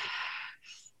was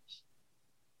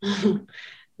 5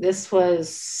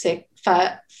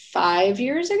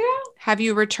 years ago. Have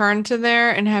you returned to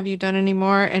there and have you done any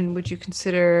more? And would you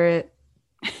consider it?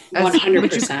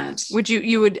 100%. Would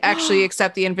you would actually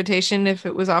accept the invitation if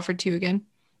it was offered to you again?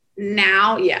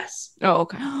 Now, yes. Oh,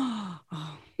 okay.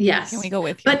 Yes. Can we go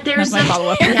with you? But there's my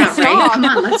follow-up. Yeah, right. Come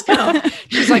on, let's go.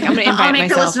 She's like, I'm going to invite I'll make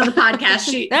myself. her listen to the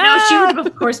podcast. She would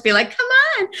of course be like, come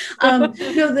on.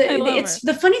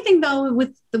 The funny thing though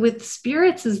with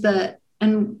spirits is that,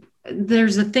 and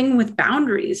there's a thing with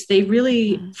boundaries. They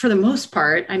really, for the most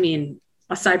part, I mean,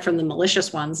 aside from the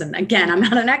malicious ones. And again, I'm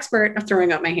not an expert of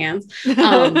throwing up my hands.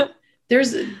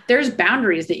 There's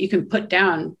boundaries that you can put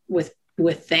down with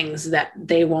things that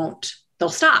they'll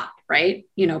stop, right?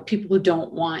 People who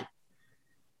don't want,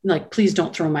 like, please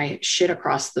don't throw my shit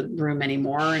across the room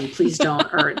anymore. And please don't,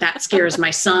 or that scares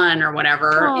my son or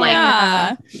whatever. Oh,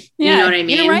 you know what I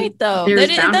mean? You're right though.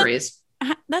 There's boundaries.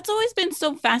 That's always been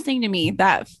so fascinating to me,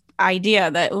 that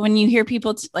idea that when you hear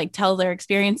people tell their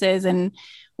experiences and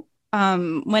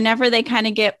whenever they kind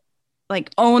of get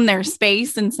own their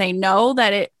space and say no,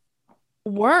 that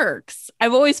works.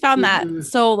 I've always found that Mhm.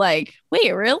 so like,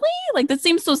 wait, really? Like that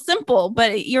seems so simple,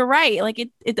 but you're right. Like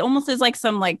it almost is like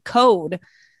some like code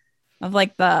of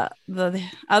like the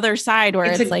other side where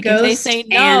It's it's a like if they ghost say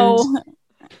no,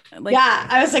 like yeah,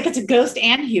 I was like, it's a ghost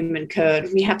and human code.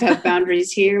 We have to have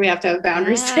boundaries here. We have to have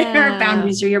boundaries there. Yeah.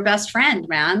 Boundaries are your best friend,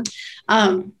 man.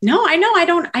 No, I know. I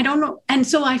don't know. And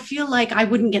so I feel like I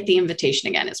wouldn't get the invitation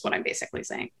again, is what I'm basically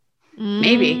saying.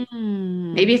 Maybe.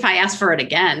 Maybe if I asked for it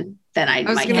again, then I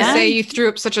was might going to get say it. you threw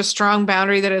up such a strong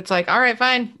boundary that it's like, all right,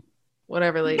 fine,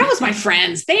 whatever, lady. That was my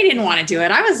friends. They didn't want to do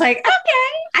it. I was like, okay.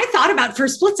 I thought about it for a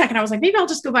split second. I was like, maybe I'll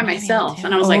just go by myself.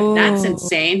 And I was like, that's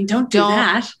insane. Don't do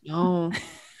that. No,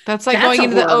 that's like That's going a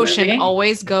into the horror ocean. movie.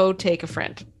 Always go take a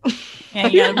friend. yeah,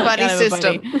 you gotta- Buddy gotta have a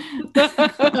system.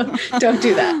 buddy. Don't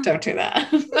do that. Don't do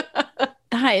that.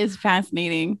 That is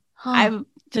fascinating. Huh. I'm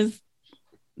just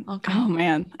Okay. oh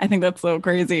man, I think that's so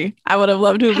crazy. I would have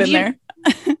loved to have Have been you- there.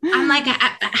 I'm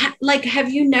like, have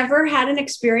you never had an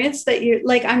experience that you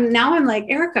like? I'm like,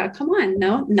 Erica, come on.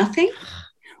 No, nothing.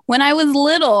 When I was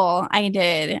little, I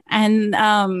did. And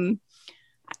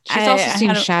She's I also seen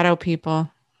had a- shadow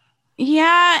people.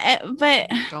 yeah, but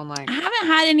Don't like.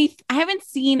 I haven't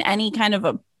seen any kind of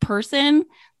a person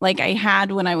like I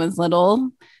had when I was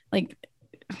little. Like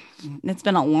it's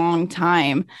been a long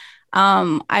time.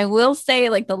 I will say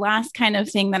like the last kind of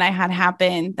thing that I had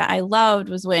happen that I loved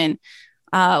was when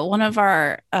one of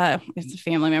our it's a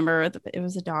family member, it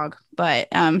was a dog, but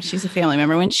she's a family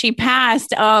member. When she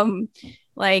passed,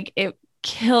 like it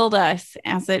killed us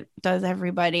as it does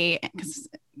everybody because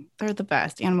they're the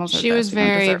best. Animals are She the was best. We don't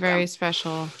very, deserve very them.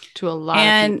 special to a lot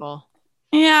And- of people.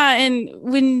 Yeah, and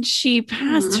when she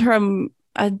passed Mhm. from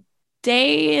a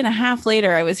day and a half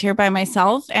later, I was here by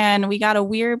myself and we got a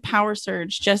weird power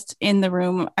surge just in the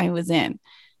room I was in.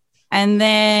 And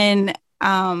then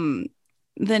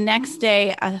the next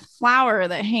day, a flower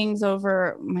that hangs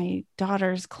over my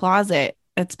daughter's closet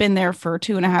that's been there for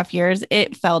 2.5 years,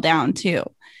 it fell down too.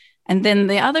 And then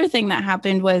the other thing that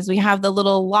happened was we have the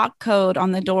little lock code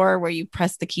on the door where you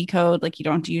press the key code, like you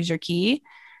don't have to use your key.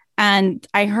 And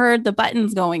I heard the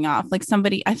buttons going off. Like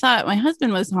I thought my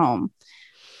husband was home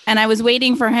and I was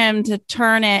waiting for him to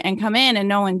turn it and come in and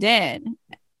no one did.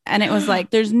 And it was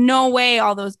like, there's no way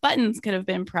all those buttons could have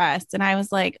been pressed. And I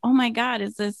was like, oh my God,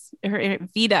 is this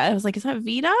Vita? I was like, is that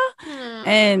Vita?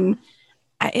 And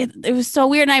it was so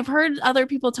weird. And I've heard other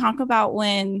people talk about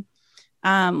when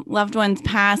loved ones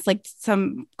pass, like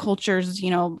some cultures,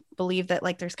 believe that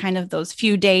like there's kind of those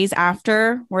few days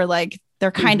after where like they're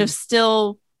kind of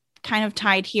still kind of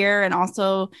tied here and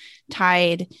also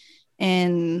tied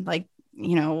in like,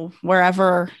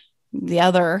 wherever the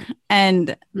other.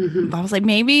 And Mhm. I was like,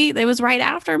 maybe it was right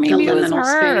after, maybe The it was liminal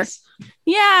her. space.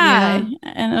 Yeah.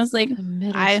 And I was like, The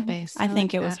middle I space. I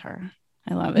think like it was that. her.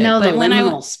 I love it. No, the But when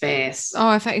liminal space. Oh,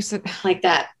 I thought you said Like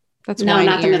that. that's No, wine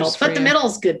not the ears middle. for But the you.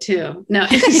 middle's good too. No.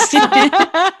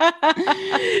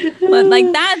 but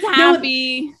like that's No.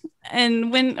 happy.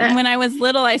 And when I was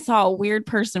little, I saw a weird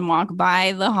person walk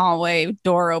by the hallway,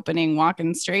 door opening,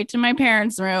 walking straight to my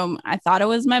parents' room. I thought it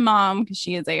was my mom because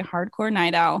she is a hardcore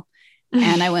night owl.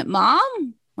 And I went,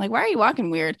 Mom, like, why are you walking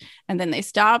weird? And then they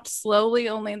stopped slowly,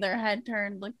 only their head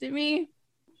turned, looked at me,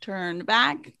 turned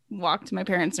back, walked to my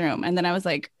parents' room. And then I was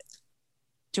like,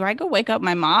 do I go wake up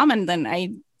my mom? And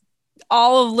then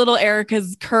all of little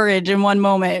Erica's courage in one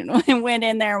moment went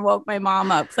in there and woke my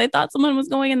mom up because I thought someone was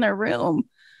going in their room.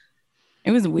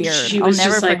 It was weird. She I'll was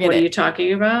never just like, forget what are it. you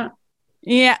talking about?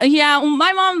 Yeah. Well,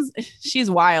 my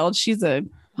she's wild. She's a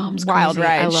Mom's wild crazy.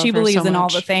 I ride. love She her believes so in all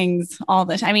much. the things,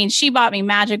 I mean, she bought me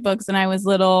magic books when I was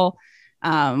little.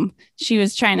 She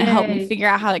was trying to help me Yay. figure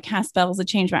out how to cast spells to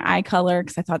change my eye color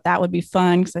because I thought that would be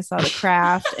fun because I saw the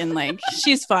craft and like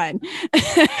she's fun.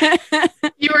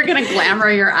 You were going to glamour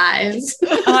your eyes.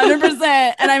 100%.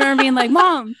 And I remember being like,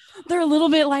 Mom, they're a little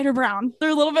bit lighter brown.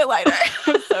 They're a little bit lighter.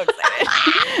 I'm so excited.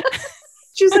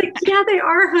 She was like, yeah, they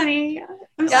are, honey.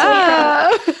 I'm so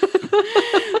proud.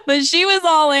 Yeah. But she was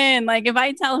all in. Like if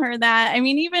I tell her that, I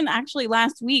mean, even actually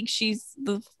last week,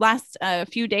 the last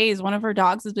few days, one of her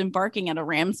dogs has been barking at a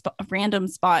random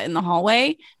spot in the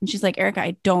hallway. And she's like, Erica,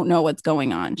 I don't know what's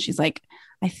going on. She's like,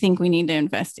 I think we need to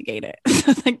investigate it.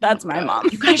 Like, that's my mom.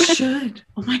 You guys should.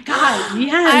 Oh my God.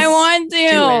 Yes. I want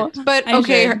to. Do it. But I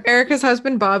okay, should. Erica's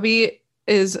husband Bobby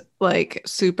is like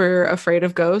super afraid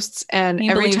of ghosts, and He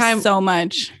every believes time so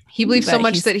much. he believes so that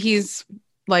much he's- that he's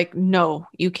like, no,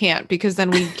 you can't, because then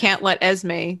we can't let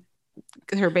Esme, I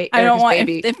don't want,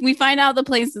 baby. if we find out the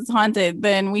place is haunted,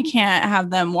 then we can't have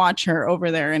them watch her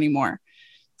over there anymore.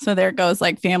 So there goes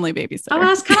like family babysitter. Oh,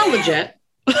 that's kind of legit.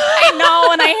 I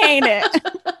know, and I hate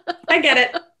it. I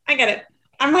get it.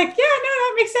 I'm like, yeah, no,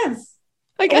 that makes sense.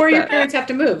 I get Or your that. parents have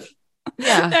to move.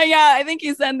 Yeah. Yeah, I think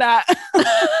you said that.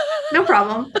 No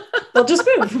problem. They'll just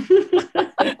move.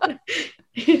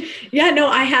 Yeah, no,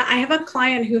 I have a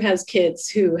client who has kids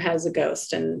who has a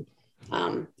ghost and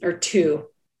or two.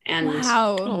 And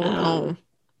Wow. Oh no.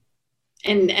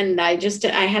 and I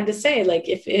had to say, like,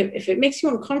 if it makes you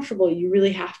uncomfortable, you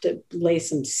really have to lay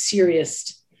some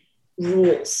serious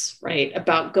rules, right,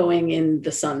 about going in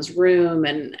the son's room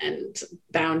and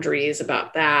boundaries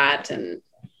about that. And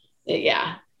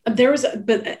yeah, but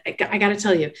I got to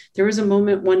tell you, there was a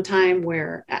moment one time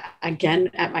where,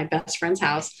 again, at my best friend's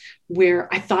house,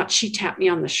 where I thought she tapped me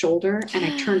on the shoulder, and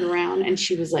I turned around and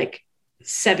she was like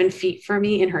 7 feet from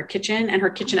me in her kitchen. And her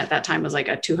kitchen at that time was like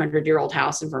a 200-year-old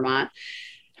house in Vermont.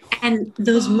 And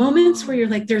those moments where you're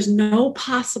like, there's no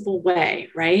possible way,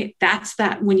 right? That's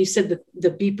that when you said the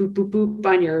beep, boop, boop, boop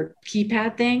on your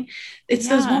keypad thing. It's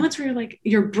those moments where you're like,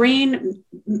 your brain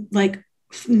like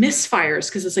misfires,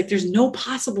 because it's like, there's no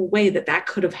possible way that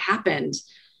could have happened.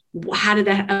 How did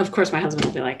that? Of course, my husband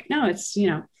will be like, no, it's,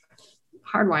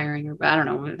 hardwiring, or I don't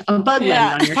know, a bug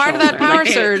landed on your Part shoulder. of that power Like,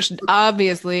 surge,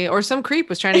 obviously, or some creep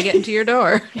was trying to get into your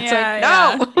door. It's like,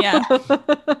 no. Yeah.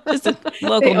 Just a they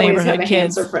local always have neighborhood an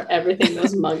kids. answer for everything,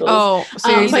 those muggles. Oh,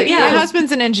 seriously. but yeah. My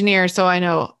husband's an engineer, so I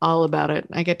know all about it.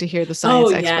 I get to hear the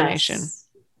science explanation. Yes.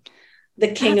 The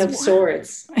King of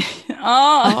Swords.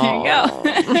 Oh, there you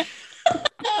go.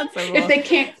 That's so cool. If they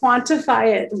can't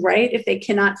quantify it, right? If they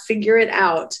cannot figure it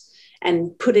out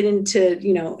and put it into,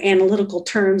 analytical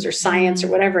terms or science or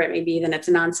whatever it may be, then it's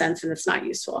nonsense and it's not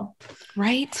useful.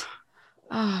 Right?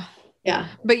 Oh. Yeah.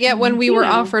 But yet when we were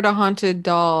offered a haunted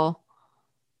doll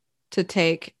to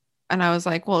take, and I was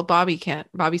like, well, Bobby can't.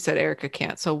 Bobby said Erica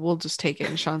can't, so we'll just take it.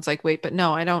 And Sean's like, wait, but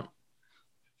no, I don't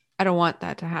want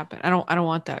that to happen. I don't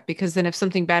want that, because then if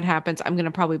something bad happens, I'm going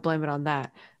to probably blame it on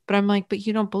that. But I'm like, but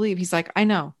you don't believe. He's like, I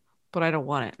know, but I don't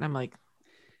want it. And I'm like,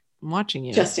 I'm watching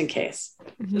you. Just in case.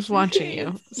 I'm just watching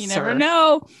you. You sir. never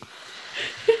know.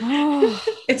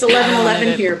 It's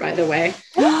 11:11 here, by the way.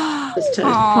 Just to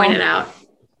point it out.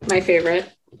 My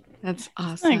favorite. That's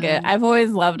awesome. Good. I've always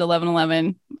loved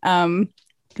 11:11.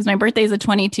 Because my birthday is a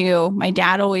 22. My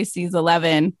dad always sees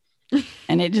 11,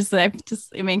 and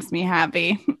it makes me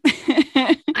happy.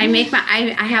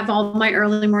 I have all my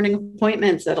early morning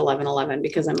appointments at 11:11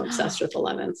 because I'm obsessed with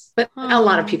 11s. But a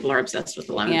lot of people are obsessed with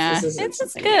 11s. Yeah, This isn't it's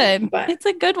just something good. new, but It's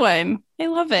a good one. I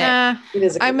love it. it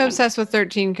is a good I'm one. obsessed with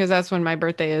 13 because that's when my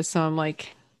birthday is. So I'm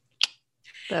like,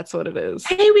 that's what it is.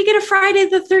 Hey, we get a Friday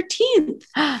the 13th.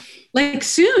 Like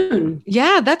soon.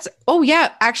 Yeah,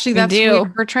 actually, We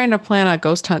do. we're trying to plan a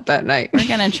ghost hunt that night. We're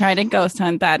gonna try to ghost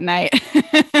hunt that night.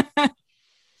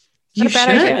 You Is that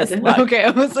a bad should. idea? Okay,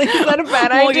 I was like, is that a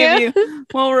bad idea?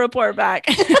 We'll report back.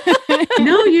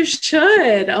 No, you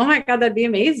should. Oh my God, that'd be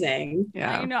amazing.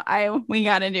 Yeah. We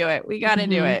gotta do it. We gotta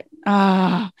do Mhm. it.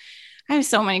 I have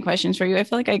so many questions for you. I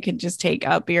feel like I could just take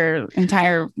up your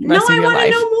entire rest I of your want to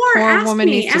life. know more. Poor Ask woman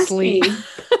me. needs to Ask sleep. me.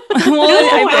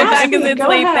 Well, I feel ask bad because me. it's Go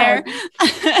late ahead.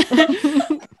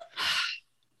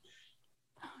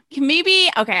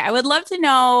 there. Okay, I would love to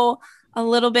know a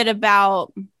little bit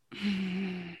about,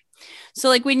 so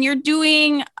like when you're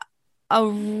doing a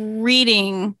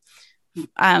reading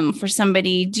for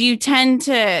somebody, do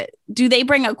they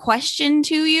bring a question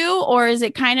to you, or is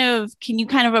it can you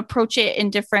kind of approach it in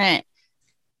different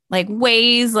like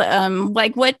ways?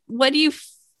 Like what do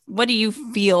you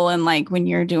feel and like when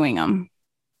you're doing them?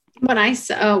 What I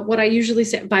usually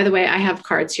say, by the way, I have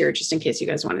cards here just in case you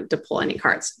guys wanted to pull any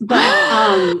cards. But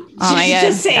Oh my God.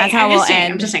 That's how we'll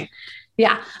end. I'm just saying.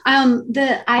 Yeah.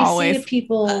 I say to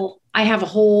people, I have a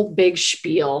whole big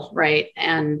spiel, right?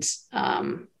 And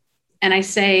I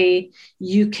say,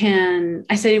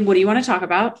 what do you want to talk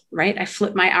about? Right. I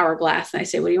flip my hourglass and I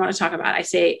say, what do you want to talk about? I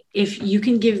say, if you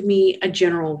can give me a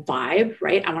general vibe,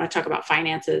 right? I want to talk about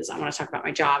finances. I want to talk about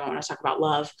my job. I want to talk about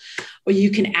love. Or you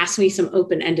can ask me some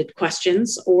open-ended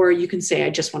questions, or you can say,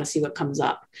 I just want to see what comes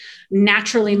up.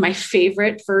 Naturally, my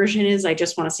favorite version is I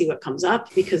just want to see what comes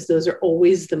up, because those are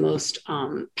always the most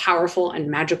powerful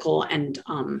and magical and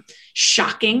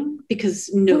shocking, because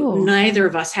neither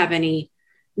of us have any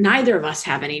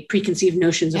preconceived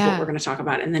notions of what we're going to talk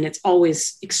about. And then it's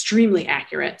always extremely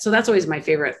accurate. So that's always my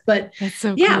favorite. But That's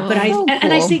so yeah, cool. but cool.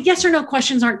 I say yes or no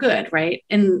questions aren't good. Right.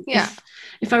 And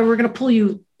if I were going to pull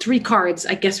you 3 cards,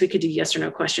 I guess we could do yes or no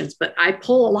questions, but I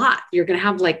pull a lot. You're going to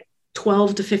have like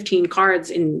 12 to 15 cards,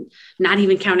 in not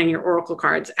even counting your oracle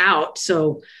cards out.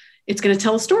 So it's going to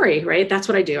tell a story, right? That's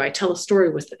what I do. I tell a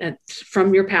story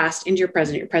from your past into your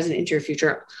present into your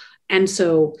future. And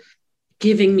so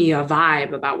giving me a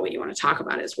vibe about what you want to talk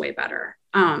about is way better.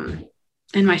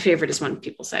 And my favorite is when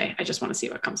people say, I just want to see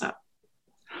what comes up.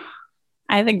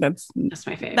 I think that's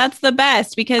my favorite. That's the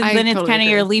best, because I then it's totally kind of,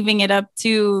 agree. you're leaving it up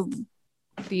to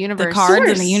The universe. the cards and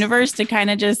Source. the universe to kind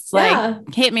of just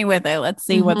like hit me with it. Let's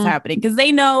see what's Mhm. happening, because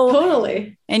they know,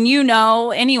 Totally. and you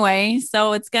know anyway,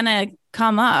 so it's gonna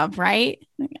come up, right?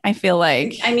 I feel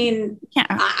like I mean, yeah.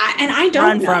 I don't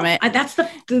Run know. from it. That's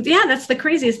that's the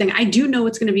craziest thing. I do know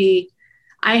it's going to be.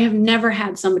 I have never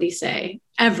had somebody say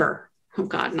ever. Oh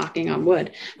God, knocking on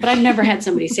wood. But I've never had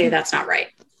somebody say that's not right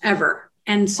ever.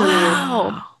 And so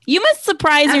Wow. You must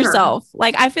surprise Ever. yourself.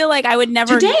 Like, I feel like I would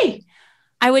never today,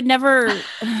 like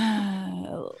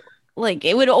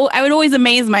I would always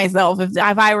amaze myself if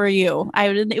I were you.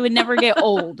 It would never get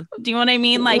old. Do you know what I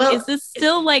mean? Like, Well, is this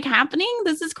still like happening?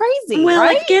 This is crazy. well,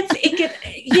 right? it gets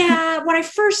yeah. When I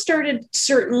first started,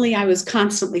 certainly I was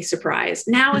constantly surprised.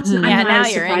 Now it's Mhm. I'm Yeah, not now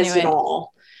as you're surprised into at it.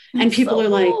 all. And That's people so are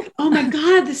cool. like, "Oh my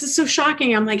God, this is so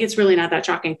shocking." I'm like, "It's really not that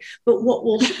shocking." But what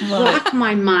will love it. rock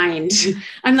my mind?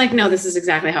 I'm like, "No, this is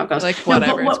exactly how it goes." Like, No, but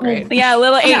whatever, it's what will- great. Yeah, a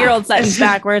little 8-year-old Yeah. Sutton's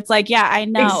back, where it's like, yeah, I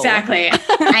know. Exactly.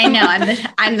 I know.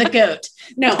 I'm the goat.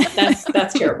 No,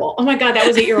 that's terrible. Oh my God, that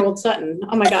was 8-year-old Sutton.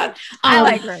 Oh my God. I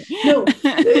like her. No,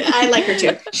 I like her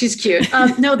too. She's cute.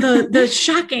 No, the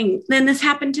shocking. Then this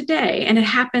happened today, and it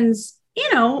happens,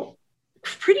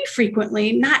 pretty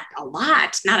frequently. Not a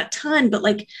lot, not a ton, but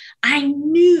like I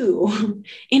knew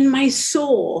in my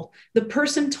soul, the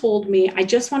person told me, "I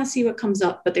just want to see what comes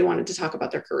up," but they wanted to talk about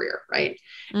their career, right?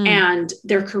 Mm. And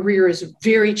their career is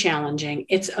very challenging.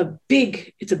 It's a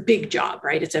big job,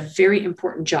 right? It's a very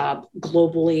important job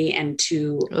globally and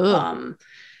to Ugh.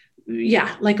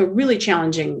 like a really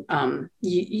challenging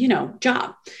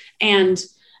job. And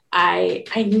I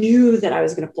knew that I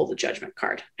was going to pull the judgment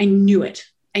card. I knew it.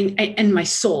 In my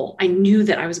soul, I knew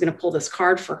that I was going to pull this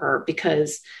card for her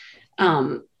because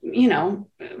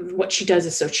what she does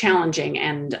is so challenging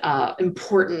and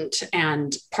important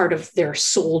and part of their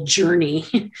soul journey.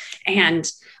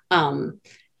 and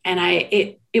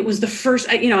it was the first,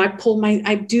 I lay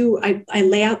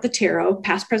out the tarot,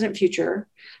 past, present, future.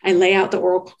 I lay out the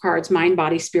oracle cards, mind,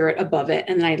 body, spirit above it.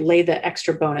 And then I lay the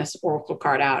extra bonus oracle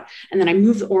card out. And then I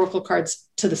move the oracle cards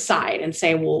to the side and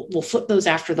say, we'll flip those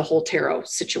after the whole tarot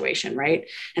situation. Right.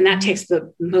 And that takes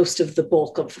the most of the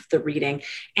bulk of the reading.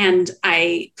 And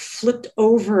I flipped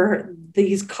over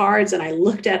these cards and I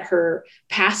looked at her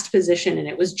past position and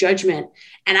it was judgment.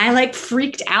 And I like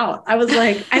freaked out. I was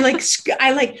like,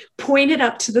 I pointed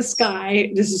up to the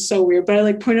sky. This is so weird, but I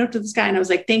like pointed up to the sky and I was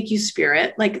like, "Thank you,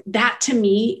 Spirit." Like that to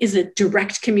me is a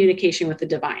direct communication with the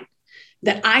divine.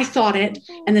 That I thought it,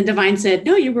 and the divine said,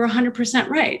 "No, you were 100%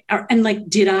 right." And like,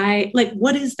 did I like?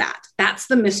 What is that? That's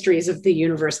the mysteries of the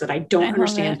universe that I don't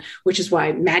understand, which is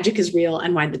why magic is real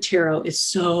and why the tarot is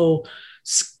so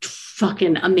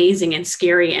fucking amazing and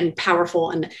scary and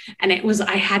powerful. And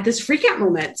I had this freak out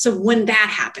moment. So when that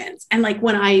happens, and like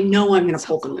when I know I'm going to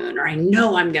pull the moon, or I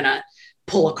know I'm going to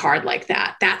pull a card like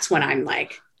that, that's when I'm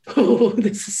like, "Oh,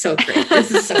 this is so great. This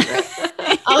is so great."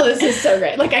 Oh, this is so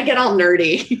great. Like I get all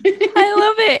nerdy. I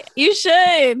love it. You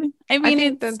should. I mean, I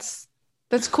think that's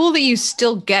cool that you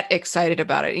still get excited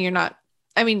about it. And you're not,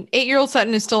 8-year-old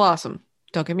Sutton is still awesome.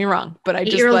 Don't get me wrong, but I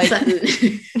just 8-year-old like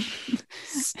Sutton.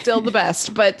 still the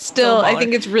best, but still, Still a I baller.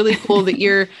 think it's really cool that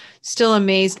you're still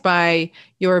amazed by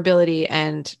your ability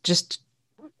and just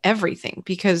everything,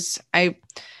 because I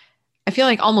feel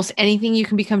like almost anything you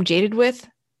can become jaded with.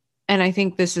 And I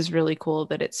think this is really cool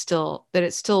that it's still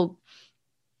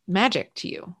magic to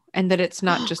you, and that it's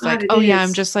not just God, like, it "Oh yeah, is.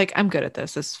 I'm just like, I'm good at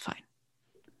this. This is fine."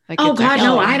 Like, Oh it's God,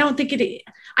 no, actually- I don't think it.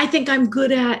 I think I'm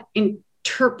good at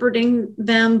interpreting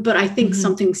them, but I think Mhm.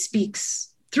 something speaks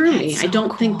through me. That's I so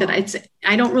don't think that cool.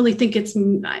 I don't really think it's,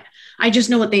 I just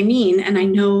know what they mean. And I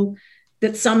know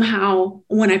that somehow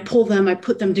when I pull them, I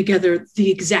put them together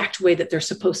the exact way that they're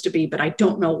supposed to be, but I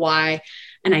don't know why.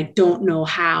 And I don't know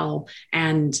how.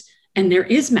 And there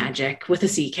is magic with a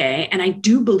CK. And I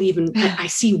do believe I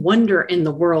see wonder in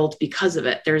the world because of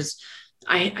it.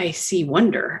 I see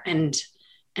wonder and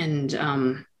it's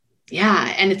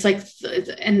like,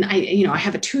 and I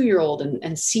have a 2-year-old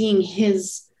and seeing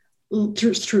his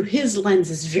through his lens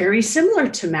is very similar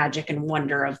to magic and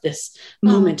wonder of this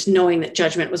moment, knowing that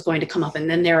judgment was going to come up. And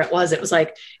then there it was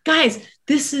like, guys,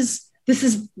 this is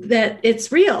that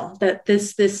it's real, that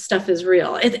this stuff is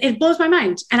real. It blows my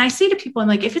mind. And I say to people, I'm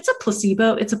like, if it's a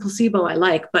placebo, it's a placebo I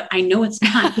like, but I know it's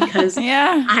not because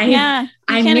I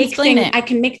can't explain it. I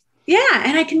can make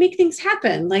things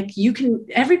happen. Like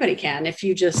everybody can, if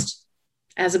you just,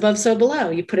 as above, so below,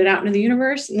 you put it out into the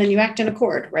universe and then you act in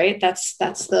accord, right? That's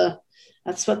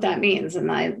what that means.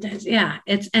 And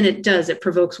it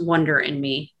provokes wonder in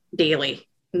me daily.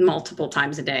 multiple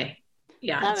times a day.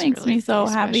 Yeah. That it's makes really, me so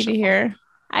really happy to special. hear.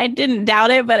 I didn't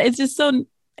doubt it, but it's just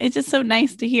so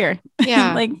nice to hear.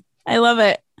 Yeah. Like, I love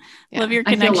it. Yeah. Love your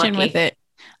I feel connection with lucky. it.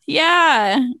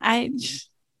 Yeah.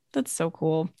 That's so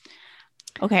cool.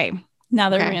 Okay.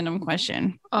 Another Okay. random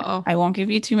question. Uh-oh. I won't give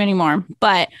you too many more,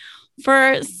 but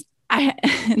first,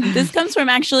 this comes from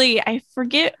actually, I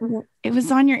forget, it was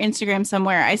on your Instagram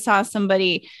somewhere. I saw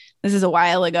somebody, this is a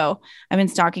while ago. I've been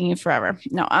stalking you forever.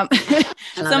 No, I love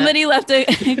somebody left a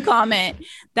comment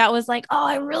that was like, oh,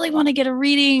 I really want to get a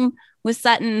reading with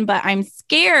Sutton, but I'm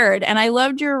scared. And I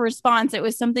loved your response. It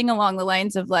was something along the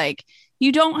lines of like,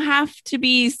 you don't have to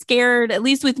be scared, at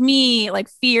least with me, like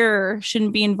fear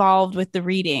shouldn't be involved with the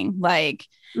reading. Like,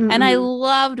 and I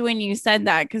loved when you said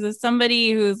that, because as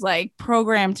somebody who's like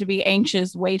programmed to be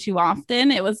anxious way too often,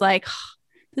 it was like,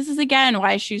 this is again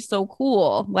why she's so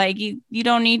cool. Like you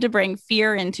don't need to bring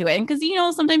fear into it. And because, you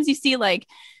know, sometimes you see like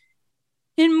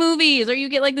in movies, or you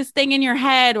get like this thing in your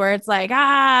head where it's like,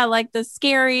 like the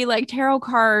scary, like tarot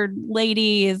card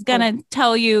lady is going to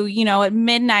tell you, you know, at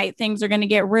midnight, things are going to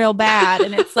get real bad.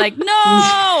 And it's like,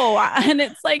 no. And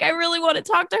it's like, I really want to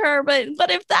talk to her, but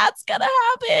if that's going to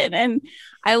happen. And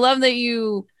I love that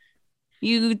you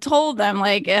told them,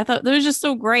 like, I thought that was just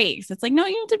so great. So it's like, no,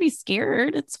 you don't have to be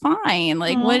scared. It's fine.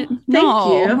 Like, what? Thank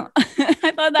No. you. I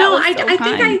thought that No, was I so think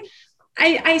kind.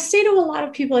 I say to a lot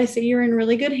of people, I say, you're in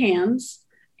really good hands.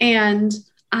 And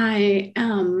I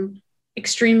am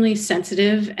extremely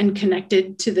sensitive and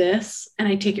connected to this. And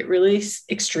I take it really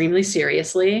extremely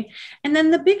seriously. And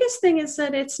then the biggest thing is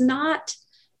that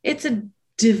it's a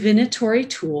divinatory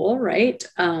tool, right?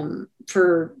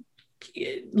 For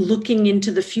looking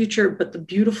into the future. But the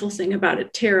beautiful thing about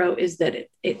it, tarot, is that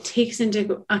it takes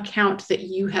into account that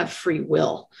you have free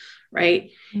will,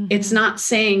 right? Mm-hmm. It's not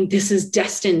saying this is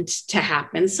destined to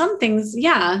happen. Some things,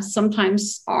 yeah,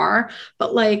 sometimes are,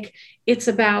 but like, it's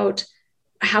about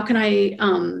how can I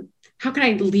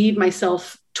lead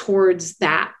myself towards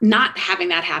that, not having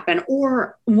that happen,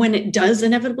 or when it does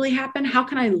inevitably happen, how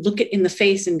can I look it in the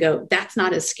face and go, that's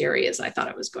not as scary as I thought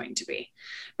it was going to be,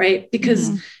 right?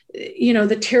 Because you know,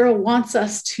 the tarot wants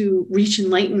us to reach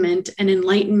enlightenment, and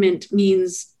enlightenment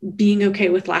means being okay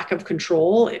with lack of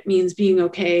control. It means being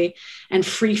okay and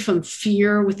free from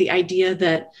fear, with the idea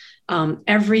that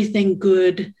everything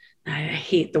good, I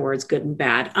hate the words good and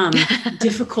bad,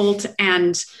 difficult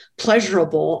and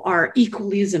pleasurable are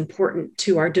equally as important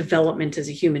to our development as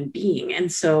a human being.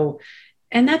 And so,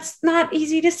 and that's not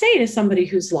easy to say to somebody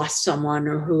who's lost someone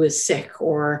or who is sick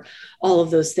or all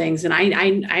of those things. And I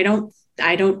don't,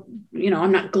 you know,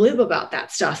 I'm not glib about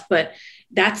that stuff, but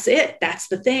that's it. That's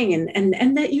the thing.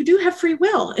 And that you do have free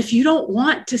will. If you don't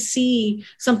want to see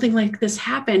something like this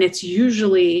happen, it's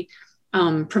usually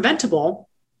preventable,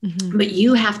 but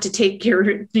you have to take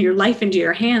your life into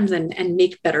your hands and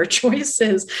make better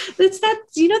choices. It's that,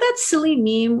 you know, that silly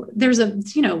meme. There's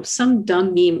some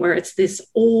dumb meme where it's this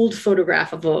old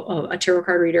photograph of a tarot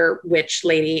card reader, witch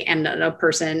lady, and a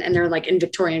person, and they're like in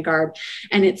Victorian garb.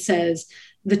 And it says,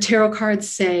 the tarot cards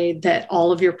say that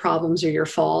all of your problems are your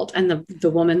fault. And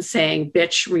the woman saying,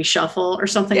 bitch, reshuffle, or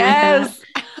something like that.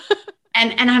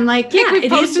 And I'm like, yeah,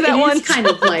 it is kind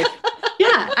of like,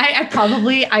 yeah, I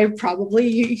probably,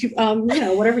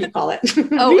 whatever you call it.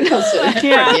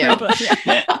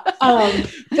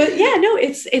 But yeah, no,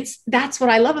 it's, that's what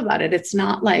I love about it. It's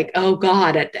not like, oh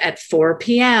God, at 4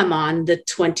 p.m. on the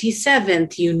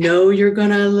 27th, you know, you're going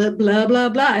to blah, blah,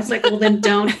 blah. It's like, well, then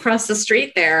don't cross the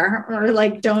street there, or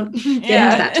like, don't get into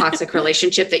that toxic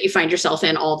relationship that you find yourself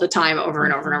in all the time, over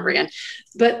and over and over again.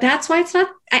 But that's why it's not,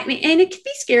 I mean, and it can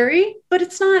be scary, but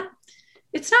it's not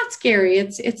scary.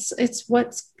 It's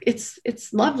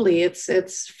lovely.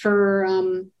 It's for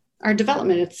our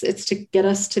development. It's to get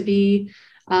us to be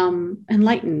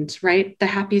enlightened, right? The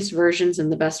happiest versions and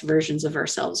the best versions of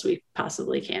ourselves we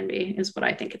possibly can be is what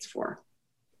I think it's for.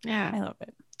 Yeah. I love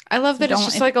it. I love that it's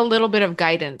just like a little bit of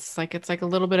guidance. Like it's like a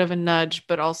little bit of a nudge,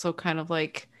 but also kind of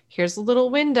like, here's a little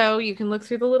window. You can look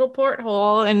through the little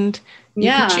porthole, and you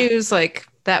can choose like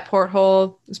that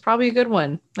porthole is probably a good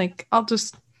one. Like I'll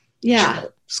just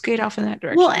skate off in that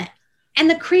direction. Well, and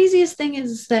the craziest thing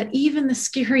is that even the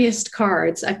scariest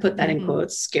cards, I put that in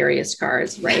quotes, scariest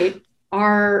cards, right,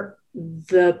 are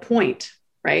the point,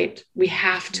 right? We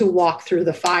have to walk through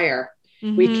the fire.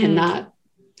 We cannot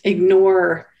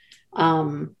ignore,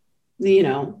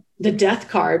 the death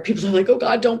card. People are like, oh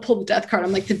God, don't pull the death card.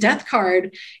 I'm like, the death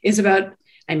card is about,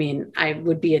 I mean, I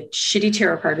would be a shitty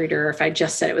tarot card reader if I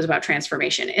just said it was about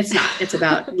transformation. It's not. It's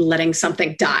about letting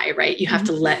something die, right? You have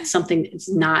to let something that's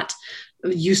not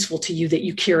useful to you that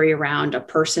you carry around, a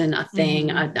person, a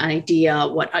thing, an idea,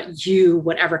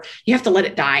 whatever, you have to let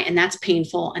it die. And that's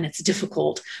painful and it's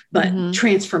difficult, but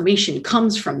transformation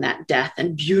comes from that death,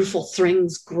 and beautiful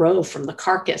things grow from the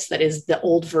carcass that is the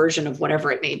old version of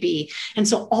whatever it may be. And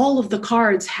so all of the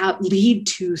cards lead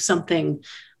to something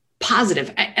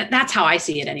positive. That's how I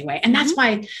see it anyway. And that's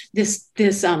why this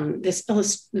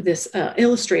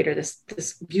illustrator,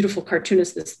 this beautiful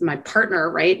cartoonist, my partner,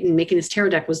 right, in making this tarot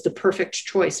deck was the perfect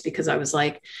choice, because I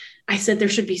said there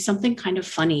should be something kind of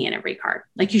funny in every card.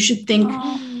 Like you should think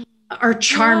or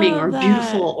charming or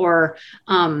beautiful or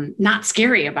not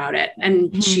scary about it.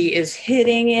 And she is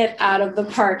hitting it out of the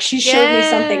park. She showed me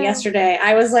something yesterday.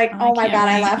 I was like, oh my God,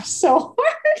 I laughed so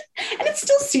hard. And it's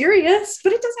still serious,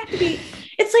 but it doesn't have to be.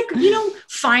 It's like,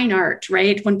 fine art,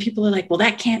 right? When people are like, well,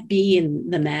 that can't be in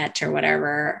the Met or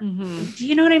whatever. Do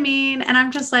you know what I mean? And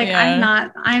I'm just like, I'm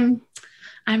not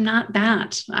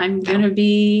that. I'm going to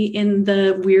be in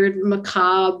the weird,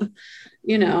 macabre,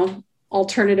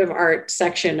 alternative art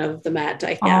section of the Met,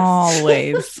 I guess.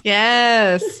 Always.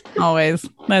 Yes. Always.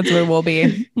 That's where we'll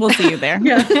be. We'll see you there.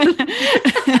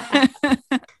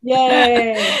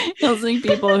 Yay. Those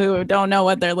people who don't know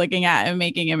what they're looking at and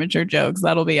making immature jokes.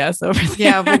 That'll be us over there.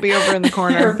 Yeah, we'll be over in the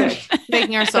corner. Perfect.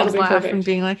 Making ourselves laugh and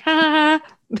being like, ha.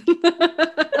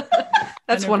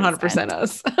 That's 100%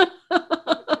 us.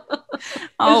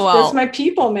 That's my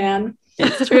people, man.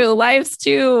 It's true. Life's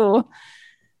too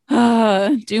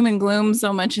doom and gloom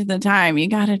so much of the time. You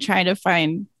got to try to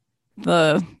find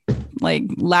the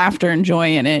laughter and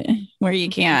joy in it where you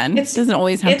can. It doesn't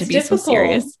always have to be so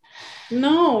serious.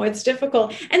 No, it's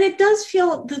difficult. And it does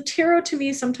feel, the tarot to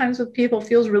me sometimes with people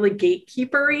feels really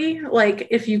gatekeepery. Like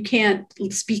if you can't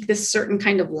speak this certain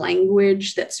kind of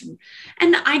language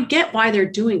and I get why they're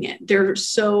doing it. They're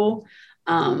so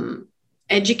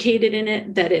educated in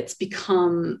it that it's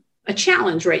become a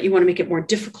challenge, right? You want to make it more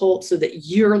difficult so that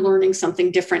you're learning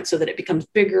something different so that it becomes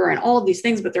bigger and all of these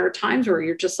things. But there are times where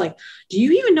you're just like, do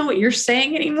you even know what you're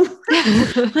saying anymore?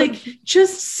 Like,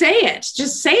 just say it.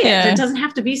 Just say it. It doesn't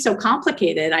have to be so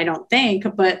complicated, I don't think.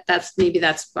 But that's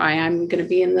why I'm going to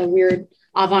be in the weird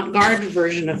avant-garde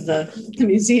version of the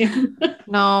museum.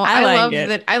 No,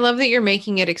 I love that you're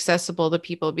making it accessible to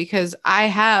people, because I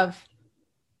have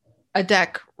a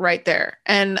deck right there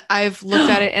and I've looked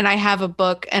at it and I have a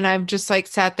book and I've just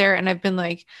sat there and I've been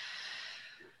like,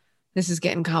 this is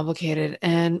getting complicated.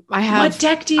 And what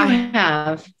deck do you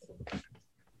have?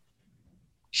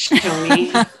 Show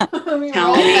me.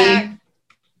 Tell me.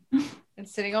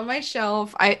 It's sitting on my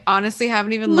shelf. I honestly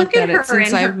haven't even looked at it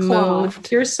since I've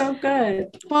moved. You're so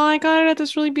good. Well, I got it at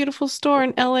this really beautiful store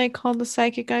in LA called the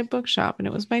Psychic Guide Bookshop, and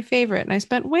it was my favorite. And I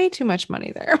spent way too much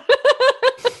money there.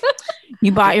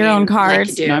 You bought your own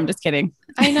cards? No, I'm just kidding.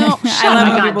 I know. I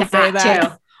love when people say that. Too.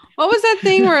 What was that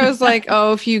thing where I was like,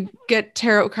 oh, if you get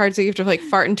tarot cards, you have to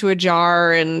fart into a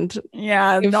jar and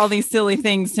all these silly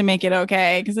things to make it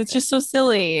okay, because it's just so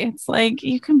silly. It's like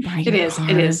you can buy your cards.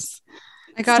 It is.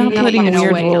 I got putting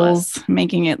weird rules,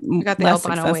 making it less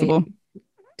accessible.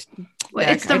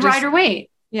 It's the Rider-Waite.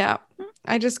 Yeah,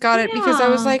 I just got it because I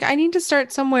was like, I need to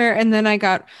start somewhere, and then I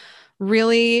got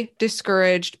really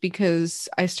discouraged because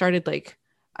I started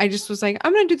I just was like,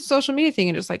 I'm going to do the social media thing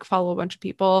and just follow a bunch of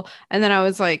people. And then I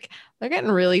was like, they're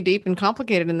getting really deep and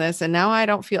complicated in this. And now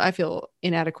I feel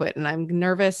inadequate and I'm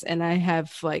nervous. And I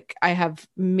have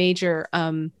major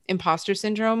imposter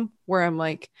syndrome where I'm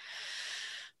like,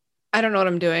 I don't know what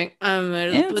I'm doing.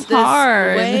 It's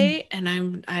hard.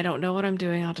 And I don't know what I'm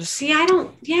doing. I'll just see. I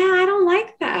don't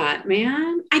like that,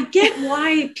 man. I get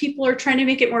why people are trying to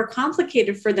make it more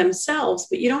complicated for themselves,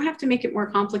 but you don't have to make it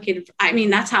more complicated. I mean,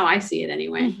 that's how I see it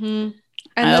anyway. Mm-hmm.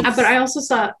 But I also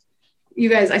saw, you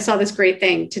guys, I saw this great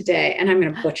thing today and I'm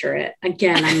going to butcher it.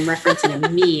 Again, I'm referencing a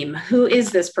meme. Who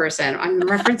is this person? I'm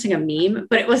referencing a meme,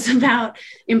 but it was about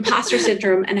imposter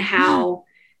syndrome and how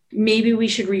maybe we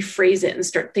should rephrase it and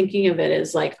start thinking of it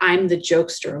as I'm the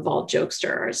jokester of all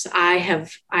jokesters. I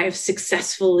have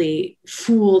successfully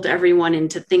fooled everyone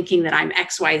into thinking that I'm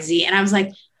XYZ. And I was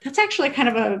like, that's actually kind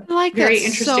of a very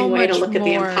interesting way to look at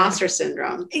the imposter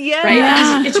syndrome. Yeah. Right.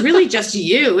 Yeah. It's really just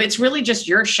you. It's really just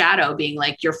your shadow being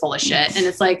you're full of shit. And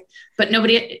it's but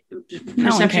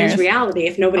perception is reality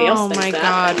if nobody else thinks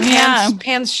that. Oh my God.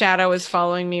 Pan's shadow is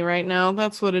following me right now.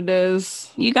 That's what it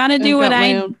is. You got to do what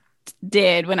I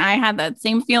did when I had that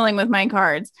same feeling with my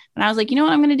cards. And I was like, you know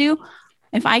what I'm going to do?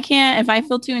 If I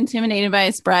feel too intimidated by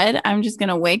a spread, I'm just going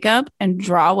to wake up and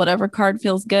draw whatever card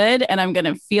feels good. And I'm going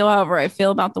to feel however I feel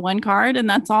about the one card. And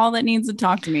that's all that needs to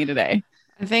talk to me today.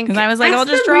 I think because I was like, I'll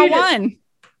just draw one.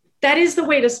 That is the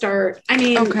way to start. I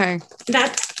mean, okay.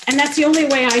 That's And that's the only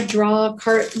way I draw a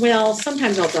card. Well,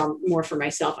 sometimes I'll draw more for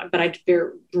myself, but I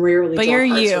rarely But draw you're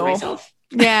cards you. for myself.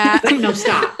 Yeah. No,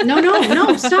 stop.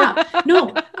 No, stop.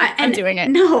 No. I'm doing it.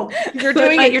 No. You're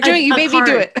doing it. You're doing it. You made me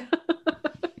do it.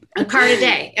 A card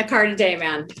a day,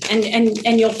 man.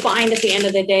 And you'll find at the end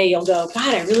of the day, you'll go,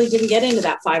 God, I really didn't get into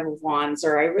that 5 of Wands,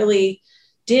 or I really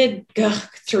did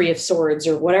 3 of Swords,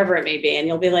 or whatever it may be. And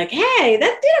you'll be like, hey,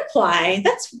 that did apply.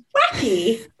 That's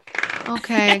wacky.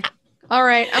 Okay. All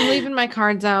right. I'm leaving my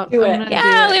cards out. Do it. I'm gonna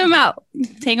Yeah, do leave it. them out.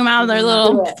 Take them out of their Do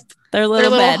little it. Their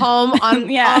little bed. home on,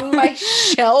 Yeah. on my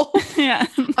shelf, Yeah.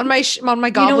 on my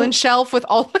goblin shelf with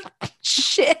all my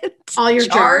shit. All your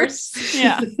jars.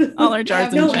 Yeah. All our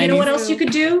jars No, and you know what shinies. else you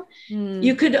could do? Hmm.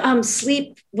 You could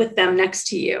sleep with them next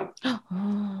to you.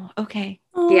 Oh, okay.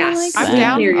 Oh, Yes, I like I'm that.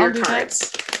 down. near I'll your do that.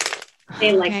 cards.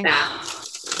 They like Okay.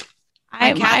 that.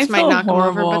 My cats might feel knock them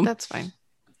over, horrible. but that's fine.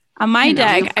 On my You know,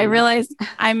 you'll deck, I find realized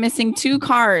I'm missing 2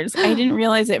 cards. I didn't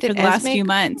realize it for Did the last Esme few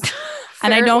months.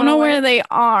 And I ferret don't one know away? where they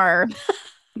are.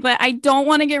 But I don't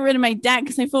want to get rid of my deck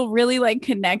because I feel really like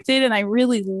connected and I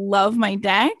really love my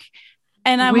deck.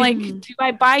 And I'm like, Mm. do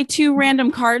I buy 2 random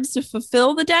cards to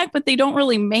fulfill the deck, but they don't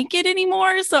really make it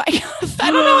anymore? So I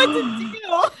don't know what to do.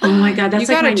 Oh my God, that's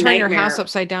You like gotta my turn your nightmare. house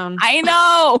upside down. I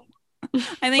know.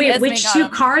 I think Wait, Esme which got 2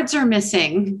 them. cards are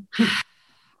missing?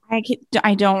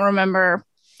 I don't remember.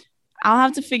 I'll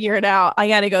have to figure it out. I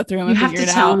got to go through them You and have figure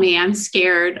to it tell out. me. I'm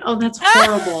scared. Oh, that's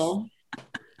horrible.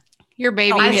 Your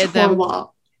baby That's hid them.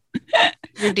 horrible. Your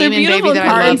They're demon baby beautiful that I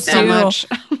love cards, so too. much.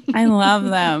 I love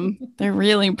them. They're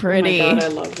really pretty. Oh my God, I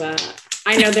love that.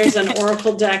 I know there's an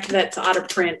Oracle deck that's out of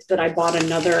print that I bought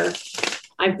another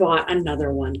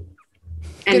one.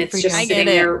 And Good it's for you. just I get sitting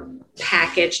it. there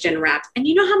packaged and wrapped. And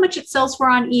you know how much it sells for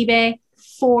on eBay?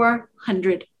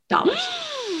 $400.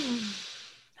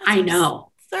 I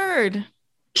know. Third.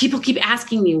 People keep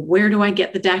asking me, where do I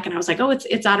get the deck? And I was like, oh,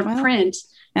 it's out of Wow. print.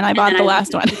 And I bought And the I-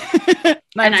 last one.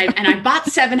 And I bought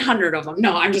 700 of them.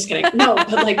 No, I'm just kidding. No,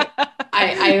 but like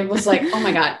I was like, oh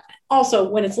my God. Also,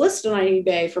 when it's listed on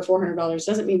eBay for $400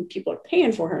 doesn't mean people are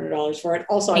paying $400 for it.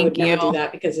 Also, I would Thank never you. do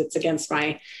that because it's against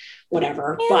my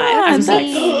whatever. Yeah, but I was like,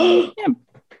 that's-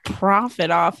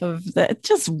 profit off of the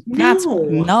just that's No.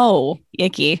 no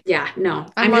icky. yeah, no.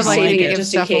 I'm more just likely saving to it give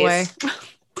just in stuff away. case.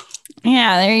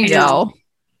 Yeah, there you I go. know.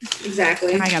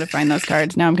 Exactly. I gotta find those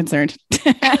cards. Now I'm concerned.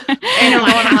 I know.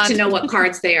 I Going have on. to know what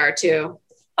cards they are too.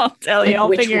 I'll tell you. Like I'll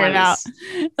which figure it out.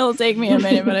 ones. It'll take me a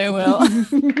minute, but I will.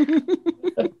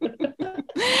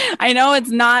 I know it's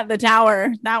not the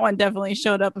tower. That one definitely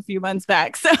showed up a few months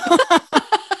back. So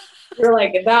You're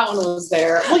like, if that one was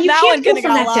there. Well, you That one can't coulda go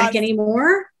from got that deck lost.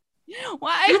 anymore.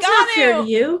 well, I That's got not fair it. to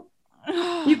you.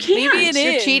 You can't. Maybe it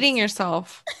You're is. cheating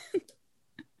yourself.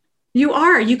 You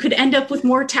are. You could end up with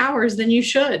more towers than you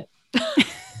should.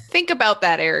 Think about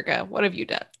that, Erica. What have you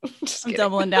done? Just I'm kidding.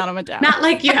 doubling down on my tower. Not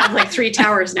like you have like 3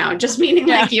 towers now, just meaning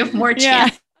Yeah. like you have more Yeah.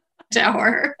 chance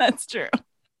tower. That's true.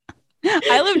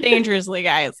 I live dangerously,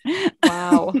 guys.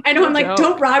 Wow. I know. I'm like, Dope.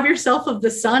 don't rob yourself of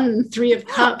the sun, 3 of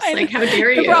cups. I Like, how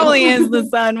dare you? It probably is the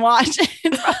sun watch.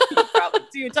 Probably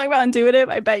do. Talk about intuitive.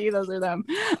 I bet you those are them.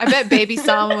 I bet baby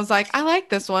saw him and was like, I like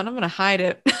this one. I'm going to hide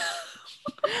it.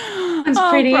 That's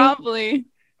pretty. Probably.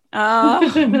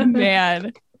 Oh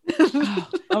man.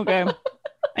 Okay.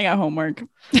 I got homework.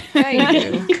 Yeah,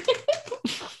 you do.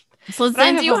 So But I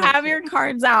since have you homework have too. your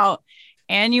cards out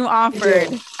and you offered,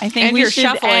 do. I think And we you're should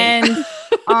shuffling. end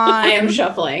I am on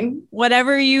shuffling.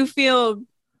 whatever you feel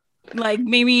like.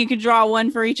 Maybe you could draw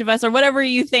one for each of us or whatever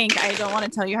you think. I don't want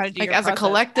to tell you how to do Like your as a process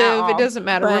collective, at all. it doesn't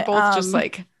matter. We're But, both just um,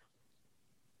 like,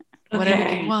 whatever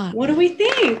Okay. you want. What do we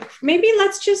think? Maybe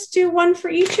let's just do one for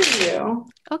each of you.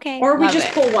 Okay. Or we Love just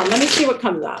it. pull one. Let me see what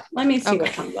comes up. Let me see what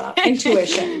Okay. comes up.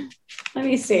 Intuition. Let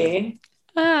me see.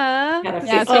 Uh,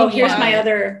 Yeah, Oh, so here's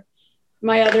fun.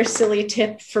 my other silly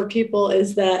tip for people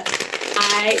is that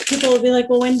people will be like,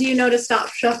 well, when do you know to stop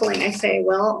shuffling? I say,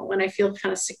 well, when I feel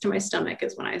kind of sick to my stomach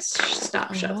is when I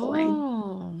stop shuffling.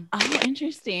 Oh. Oh,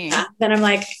 interesting. Then I'm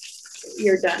like,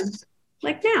 you're done.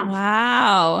 Like now.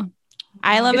 Wow.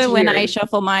 I love It's it when I weird.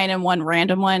 shuffle mine and one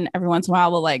random one every once in a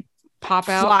while will like Pop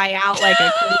out. fly out like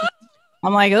a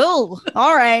I'm like, oh,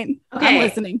 all right. I'm Okay.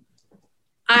 listening.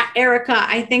 Erica,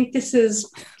 I think this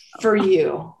is for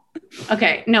you.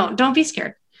 Okay. No, don't be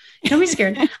scared. Don't be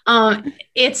scared.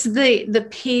 It's the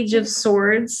Page of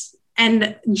Swords.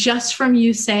 And just from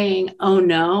you saying, oh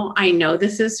no, I know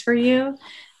this is for you.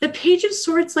 The Page of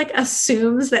Swords like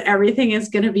assumes that everything is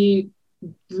going to be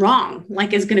wrong,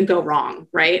 like is going to go wrong.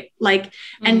 Right. Like,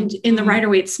 and in the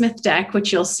Rider-Waite-Smith deck,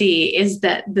 which you'll see is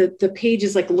that the page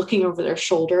is like looking over their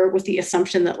shoulder with the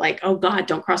assumption that like, oh God,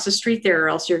 don't cross the street there or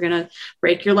else you're going to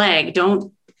break your leg.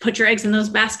 Don't put your eggs in those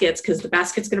baskets because the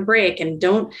basket's going to break, and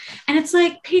don't. And it's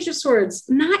like Page of Swords,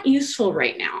 not useful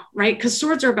right now, right? Because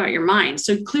swords are about your mind.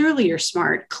 So clearly you're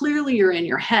smart. Clearly you're in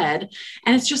your head.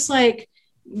 And it's just like,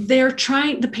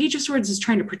 the Page of Swords is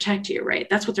trying to protect you, right?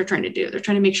 That's what they're trying to do. They're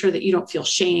trying to make sure that you don't feel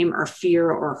shame or fear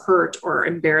or hurt or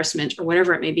embarrassment or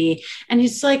whatever it may be. And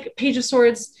it's like, Page of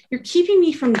Swords, you're keeping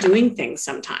me from doing things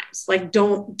sometimes. Like,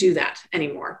 don't do that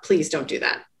anymore. Please don't do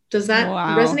that. Does that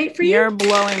resonate for you? You're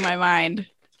blowing my mind.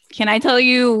 Can I tell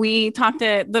you, we talked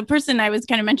to the person I was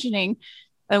kind of mentioning,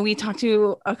 we talked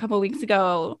to a couple of weeks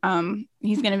ago. That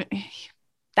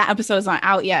episode is not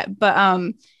out yet,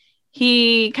 but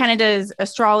he kind of does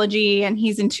astrology and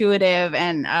he's intuitive.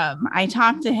 And I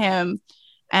talked to him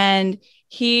and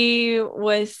he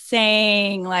was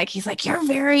saying, like, he's like, you're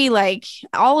very, like,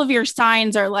 all of your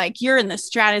signs are like, you're in the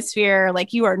stratosphere,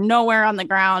 like you are nowhere on the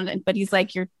ground. But he's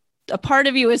like, a part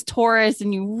of you is Taurus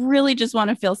and you really just want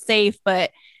to feel safe,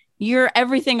 but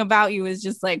everything about you is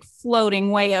just like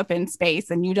floating way up in space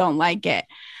and you don't like it.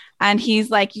 And he's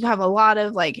like, you have a lot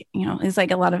of, like, it's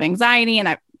like a lot of anxiety,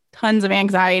 and tons of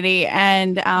anxiety.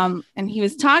 And he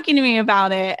was talking to me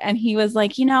about it, and he was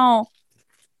like, I don't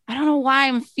know why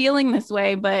I'm feeling this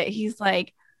way, but he's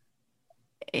like,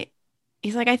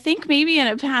 I think maybe in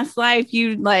a past life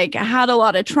you like had a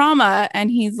lot of trauma. And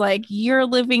he's like, you're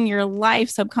living your life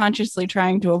subconsciously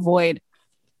trying to avoid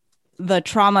the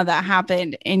trauma that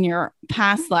happened in your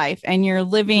past life. And you're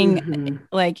living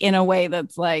like in a way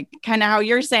that's like kind of how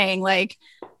you're saying, like,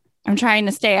 I'm trying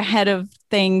to stay ahead of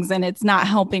things and it's not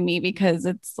helping me because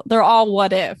they're all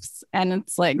what ifs. And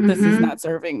it's like, this is not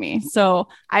serving me. So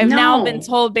I've now been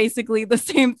told basically the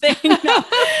same thing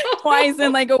twice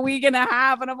in like a week and a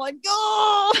half. And I'm like,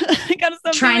 oh, I gotta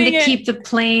stop trying to keep the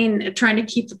plane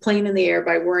in the air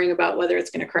by worrying about whether it's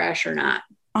going to crash or not.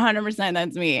 100%.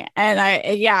 That's me. And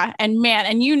and man,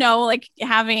 and like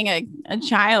having a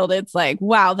child, it's like,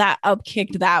 wow, that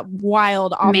upkicked that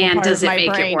wild awful part of my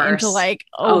brain into like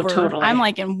totally. I'm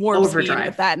like in warp speed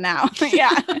with that now.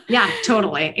 Yeah,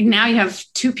 totally. And now you have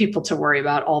two people to worry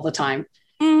about all the time.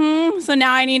 So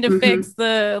now I need to fix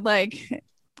the like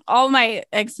all my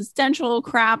existential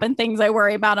crap and things I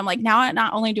worry about. I'm like, now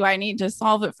not only do I need to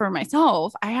solve it for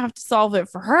myself, I have to solve it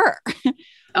for her.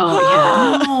 Oh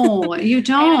yeah. No, you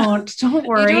don't. Don't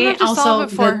worry. You don't have to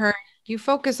solve it for her. You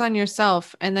focus on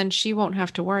yourself and then she won't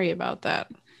have to worry about that.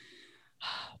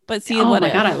 But see, God,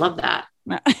 I love that.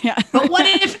 Yeah. But what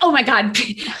if, oh my God,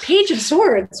 Page of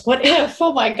Swords. What if,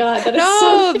 oh my God. That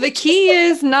is the key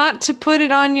is not to put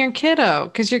it on your kiddo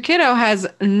because your kiddo has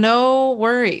no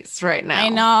worries right now. I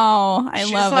know.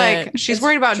 She's love it. She's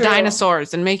worried about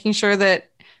dinosaurs and making sure that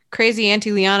crazy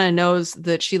Auntie Liana knows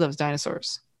that she loves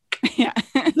dinosaurs. Yeah.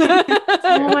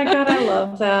 Oh my God, I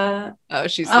love that. Oh,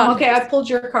 she's okay. I pulled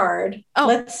your card. Oh,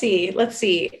 let's see. What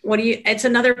do you? It's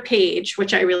another page,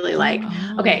 which I really like.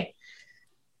 Okay,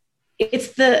 it's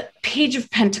the Page of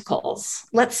Pentacles.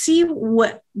 Let's see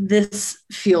what this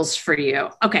feels for you.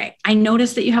 Okay, I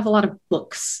noticed that you have a lot of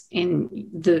books in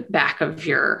the back of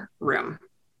your room.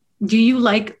 Do you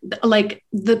like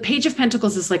the Page of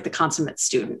Pentacles is like the consummate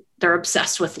student. They're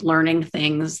obsessed with learning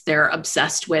things. They're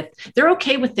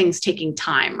okay with things taking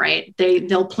time, right?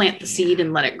 They'll plant the seed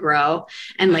and let it grow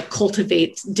and like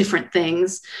cultivate different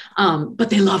things. But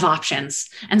they love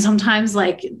options. And sometimes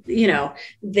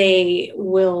they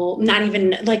will not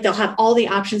even they'll have all the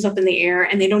options up in the air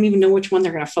and they don't even know which one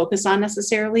they're going to focus on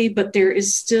necessarily. But there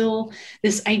is still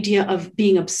this idea of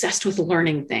being obsessed with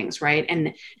learning things, right?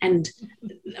 And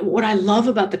what I love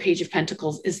about the Page of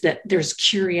Pentacles is that there's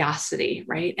curiosity,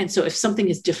 right? And so if something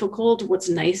is difficult, what's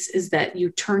nice is that you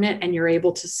turn it and you're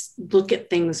able to look at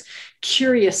things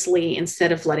curiously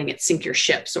instead of letting it sink your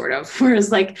ship, sort of.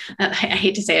 Whereas I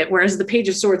hate to say it, whereas the Page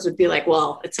of Swords would be like,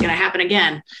 well, it's going to happen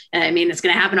again. I mean, it's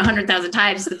going to happen 100,000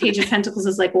 times. The Page of Pentacles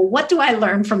is like, well, what do I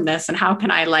learn from this? And how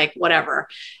can I whatever?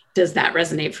 Does that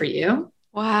resonate for you?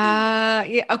 Wow.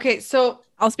 Yeah. Okay. So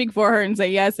I'll speak for her and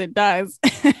say, yes, it does.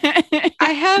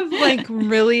 I have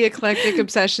really eclectic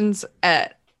obsessions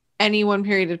at any one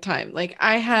period of time.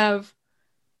 I have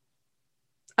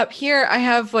up here, I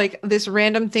have this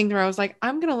random thing where I was like,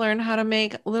 I'm going to learn how to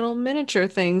make little miniature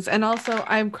things. And also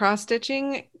I'm cross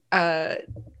stitching,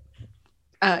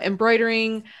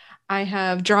 embroidering. I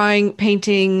have drawing,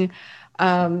 painting,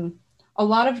 a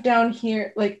lot of down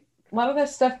here, a lot of that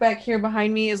stuff back here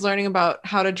behind me is learning about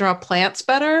how to draw plants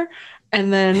better.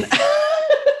 And then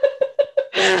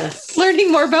yes.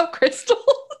 Learning more about crystals.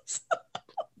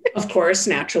 Of course,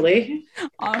 naturally.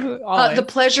 The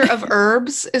Pleasure of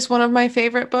Herbs is one of my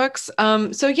favorite books.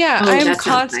 I'm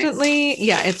constantly, nice.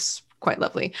 Yeah, it's quite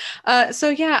lovely. I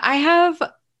have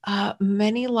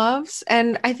many loves.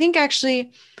 And I think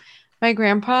actually my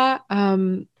grandpa,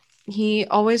 he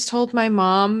always told my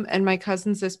mom and my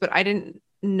cousins this, but I didn't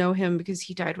know him because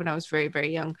he died when I was very,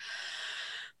 very young.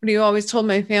 But he always told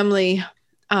my family,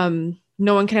 no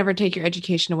one can ever take your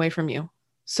education away from you.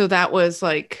 So that was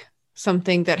like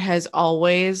something that has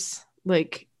always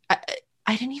like,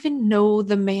 I didn't even know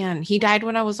the man. He died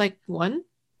when I was like 1.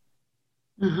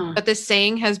 But this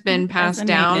saying has been passed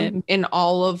down in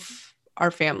all of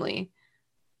our family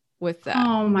with that.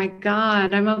 Oh my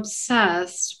God, I'm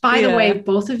obsessed. By the way,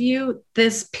 both of you,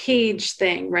 this Paige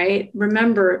thing, right?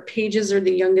 Remember, Pages are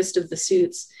the youngest of the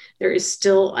suits. There is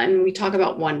still, and we talk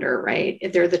about wonder, right?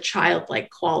 They're the childlike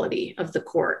quality of the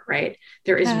court, right?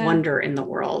 There is wonder in the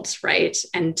world, right?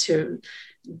 And to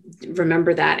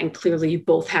remember that, and clearly you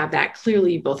both have that.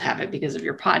 Clearly you both have it because of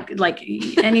your pod. Like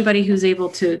anybody who's able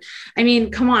to, I mean,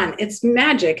 come on, it's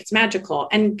magic. It's magical.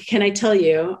 And can I tell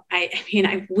you, I mean,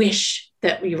 I wish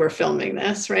that we were filming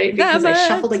this, right? Because I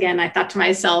shuffled again. I thought to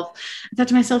myself,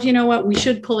 you know what? We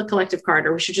should pull a collective card,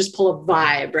 or we should just pull a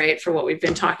vibe, right? For what we've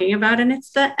been talking about. And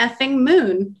it's the effing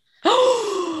moon.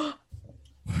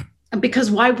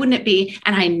 Because why wouldn't it be?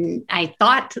 And I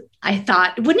thought,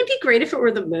 wouldn't it be great if it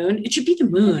were the moon? It should be the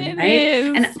moon,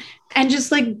 right? And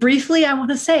just like briefly, I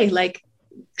want to say, like,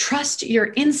 trust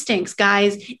your instincts,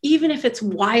 guys, even if it's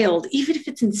wild, even if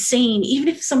it's insane, even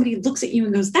if somebody looks at you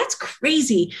and goes, that's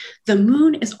crazy. The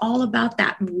moon is all about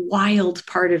that wild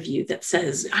part of you that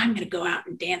says, I'm going to go out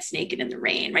and dance naked in the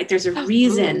rain, right? There's a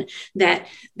reason that,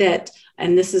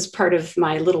 and this is part of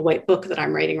my little white book that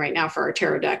I'm writing right now for our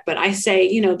tarot deck. But I say,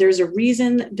 you know, there's a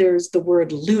reason there's the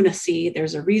word lunacy.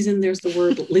 There's a reason there's the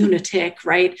word lunatic,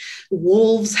 right?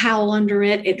 Wolves howl under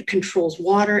it. It controls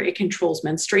water. It controls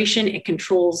menstruation. It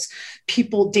controls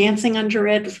people dancing under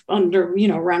it, you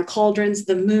know, around cauldrons.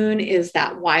 The moon is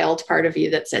that wild part of you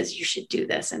that says you should do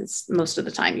this. And most of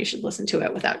the time you should listen to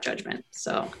it without judgment.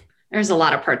 So there's a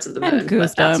lot of parts of the moon,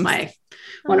 but that's one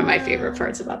of my favorite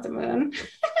parts about the moon.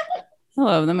 I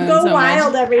love the moon. Go so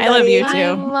wild, much. everybody. I love you too.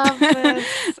 I love this.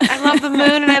 I love the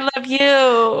moon and I love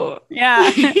you. Yeah.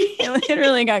 I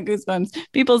literally got goosebumps.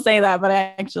 People say that, but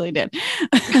I actually did.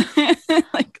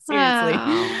 Like, seriously.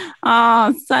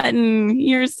 Oh, Sutton,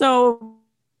 you're so...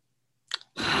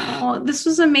 Oh, this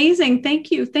was amazing.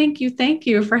 Thank you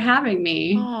for having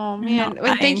me. Oh man.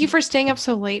 No, thank you for staying up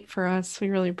so late for us. We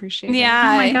really appreciate it.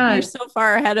 Yeah. Oh my God. You're so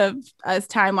far ahead of us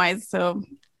time-wise. So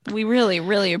we really,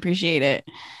 really appreciate it.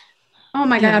 Oh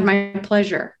my God, my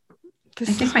pleasure. I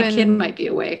This think has my kid might be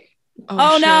awake.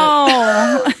 Oh shit.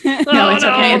 no. No, it's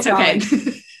okay. It's okay.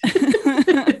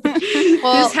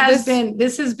 Well,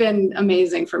 this has been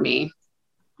amazing for me.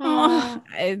 Oh,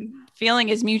 feeling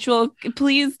is mutual.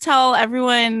 Please tell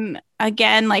everyone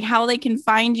again, like how they can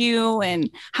find you and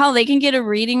how they can get a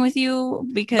reading with you.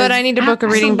 Because But I need to book a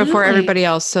reading before Absolutely. everybody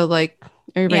else. So like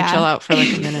everybody chill out for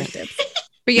like a minute.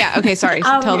 But yeah, okay, sorry.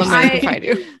 Tell them where they can find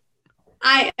you.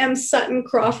 I am Sutton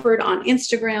Crawford on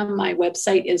Instagram. My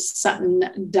website is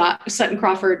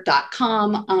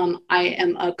suttoncrawford.com. I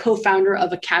am a co-founder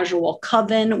of A Casual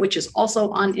Coven, which is also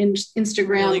on Instagram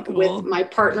Really cool. with my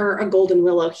partner, A Golden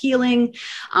Willow Healing.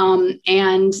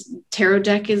 And Tarot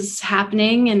Deck is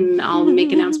happening, and I'll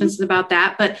make announcements about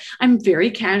that. But I'm very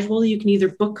casual. You can either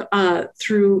book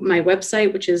through my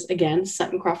website, which is, again,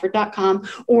 suttoncrawford.com,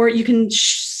 or you can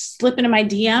slip into my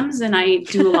DMs, and I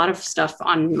do a lot of stuff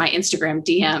on my Instagram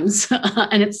DMs,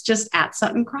 and it's just at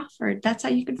Sutton Crawford. That's how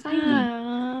you can find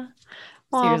me.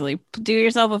 Seriously, do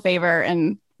yourself a favor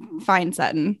and find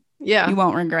Sutton. Yeah. You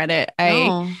won't regret it.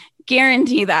 I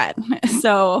guarantee that.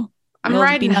 So I'm you'll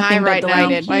riding be nothing high but right now.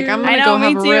 delighted. Like I'm I gonna know, go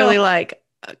have me a too. really like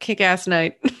kick-ass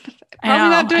night. I Probably know.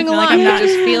 not doing I a feel like lot. I'm not-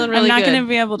 just feeling really I'm not good. going to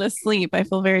be able to sleep. I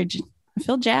feel I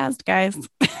feel jazzed, guys.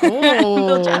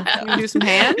 Oh, you do some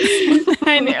hands?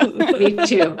 I know. Me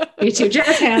too.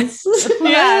 Jazz hands.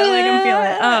 Yeah, like I'm feeling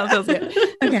it. Oh, it feels good.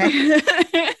 Okay.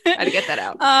 Had to get that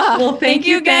out. Well, thank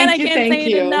you again. I can't say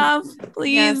it you. enough.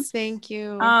 Please. Yes, thank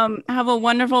you. Have a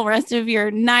wonderful rest of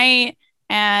your night,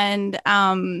 and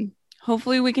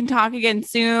hopefully we can talk again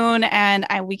soon. And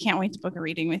we can't wait to book a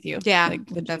reading with you. Yeah, Like,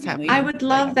 that's legitimately. happening. I would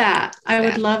love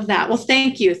that. Well,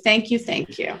 thank you. Thank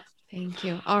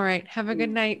you. All right. Have a good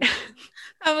night.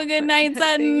 Have a good night,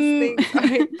 Sutton. Thanks. All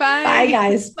right, bye. Bye,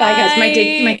 guys. Bye, guys.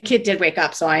 My kid did wake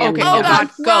up, so I am. Okay. Oh, Oh, God.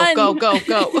 God,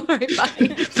 Go. run. All right,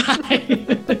 bye.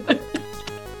 Bye.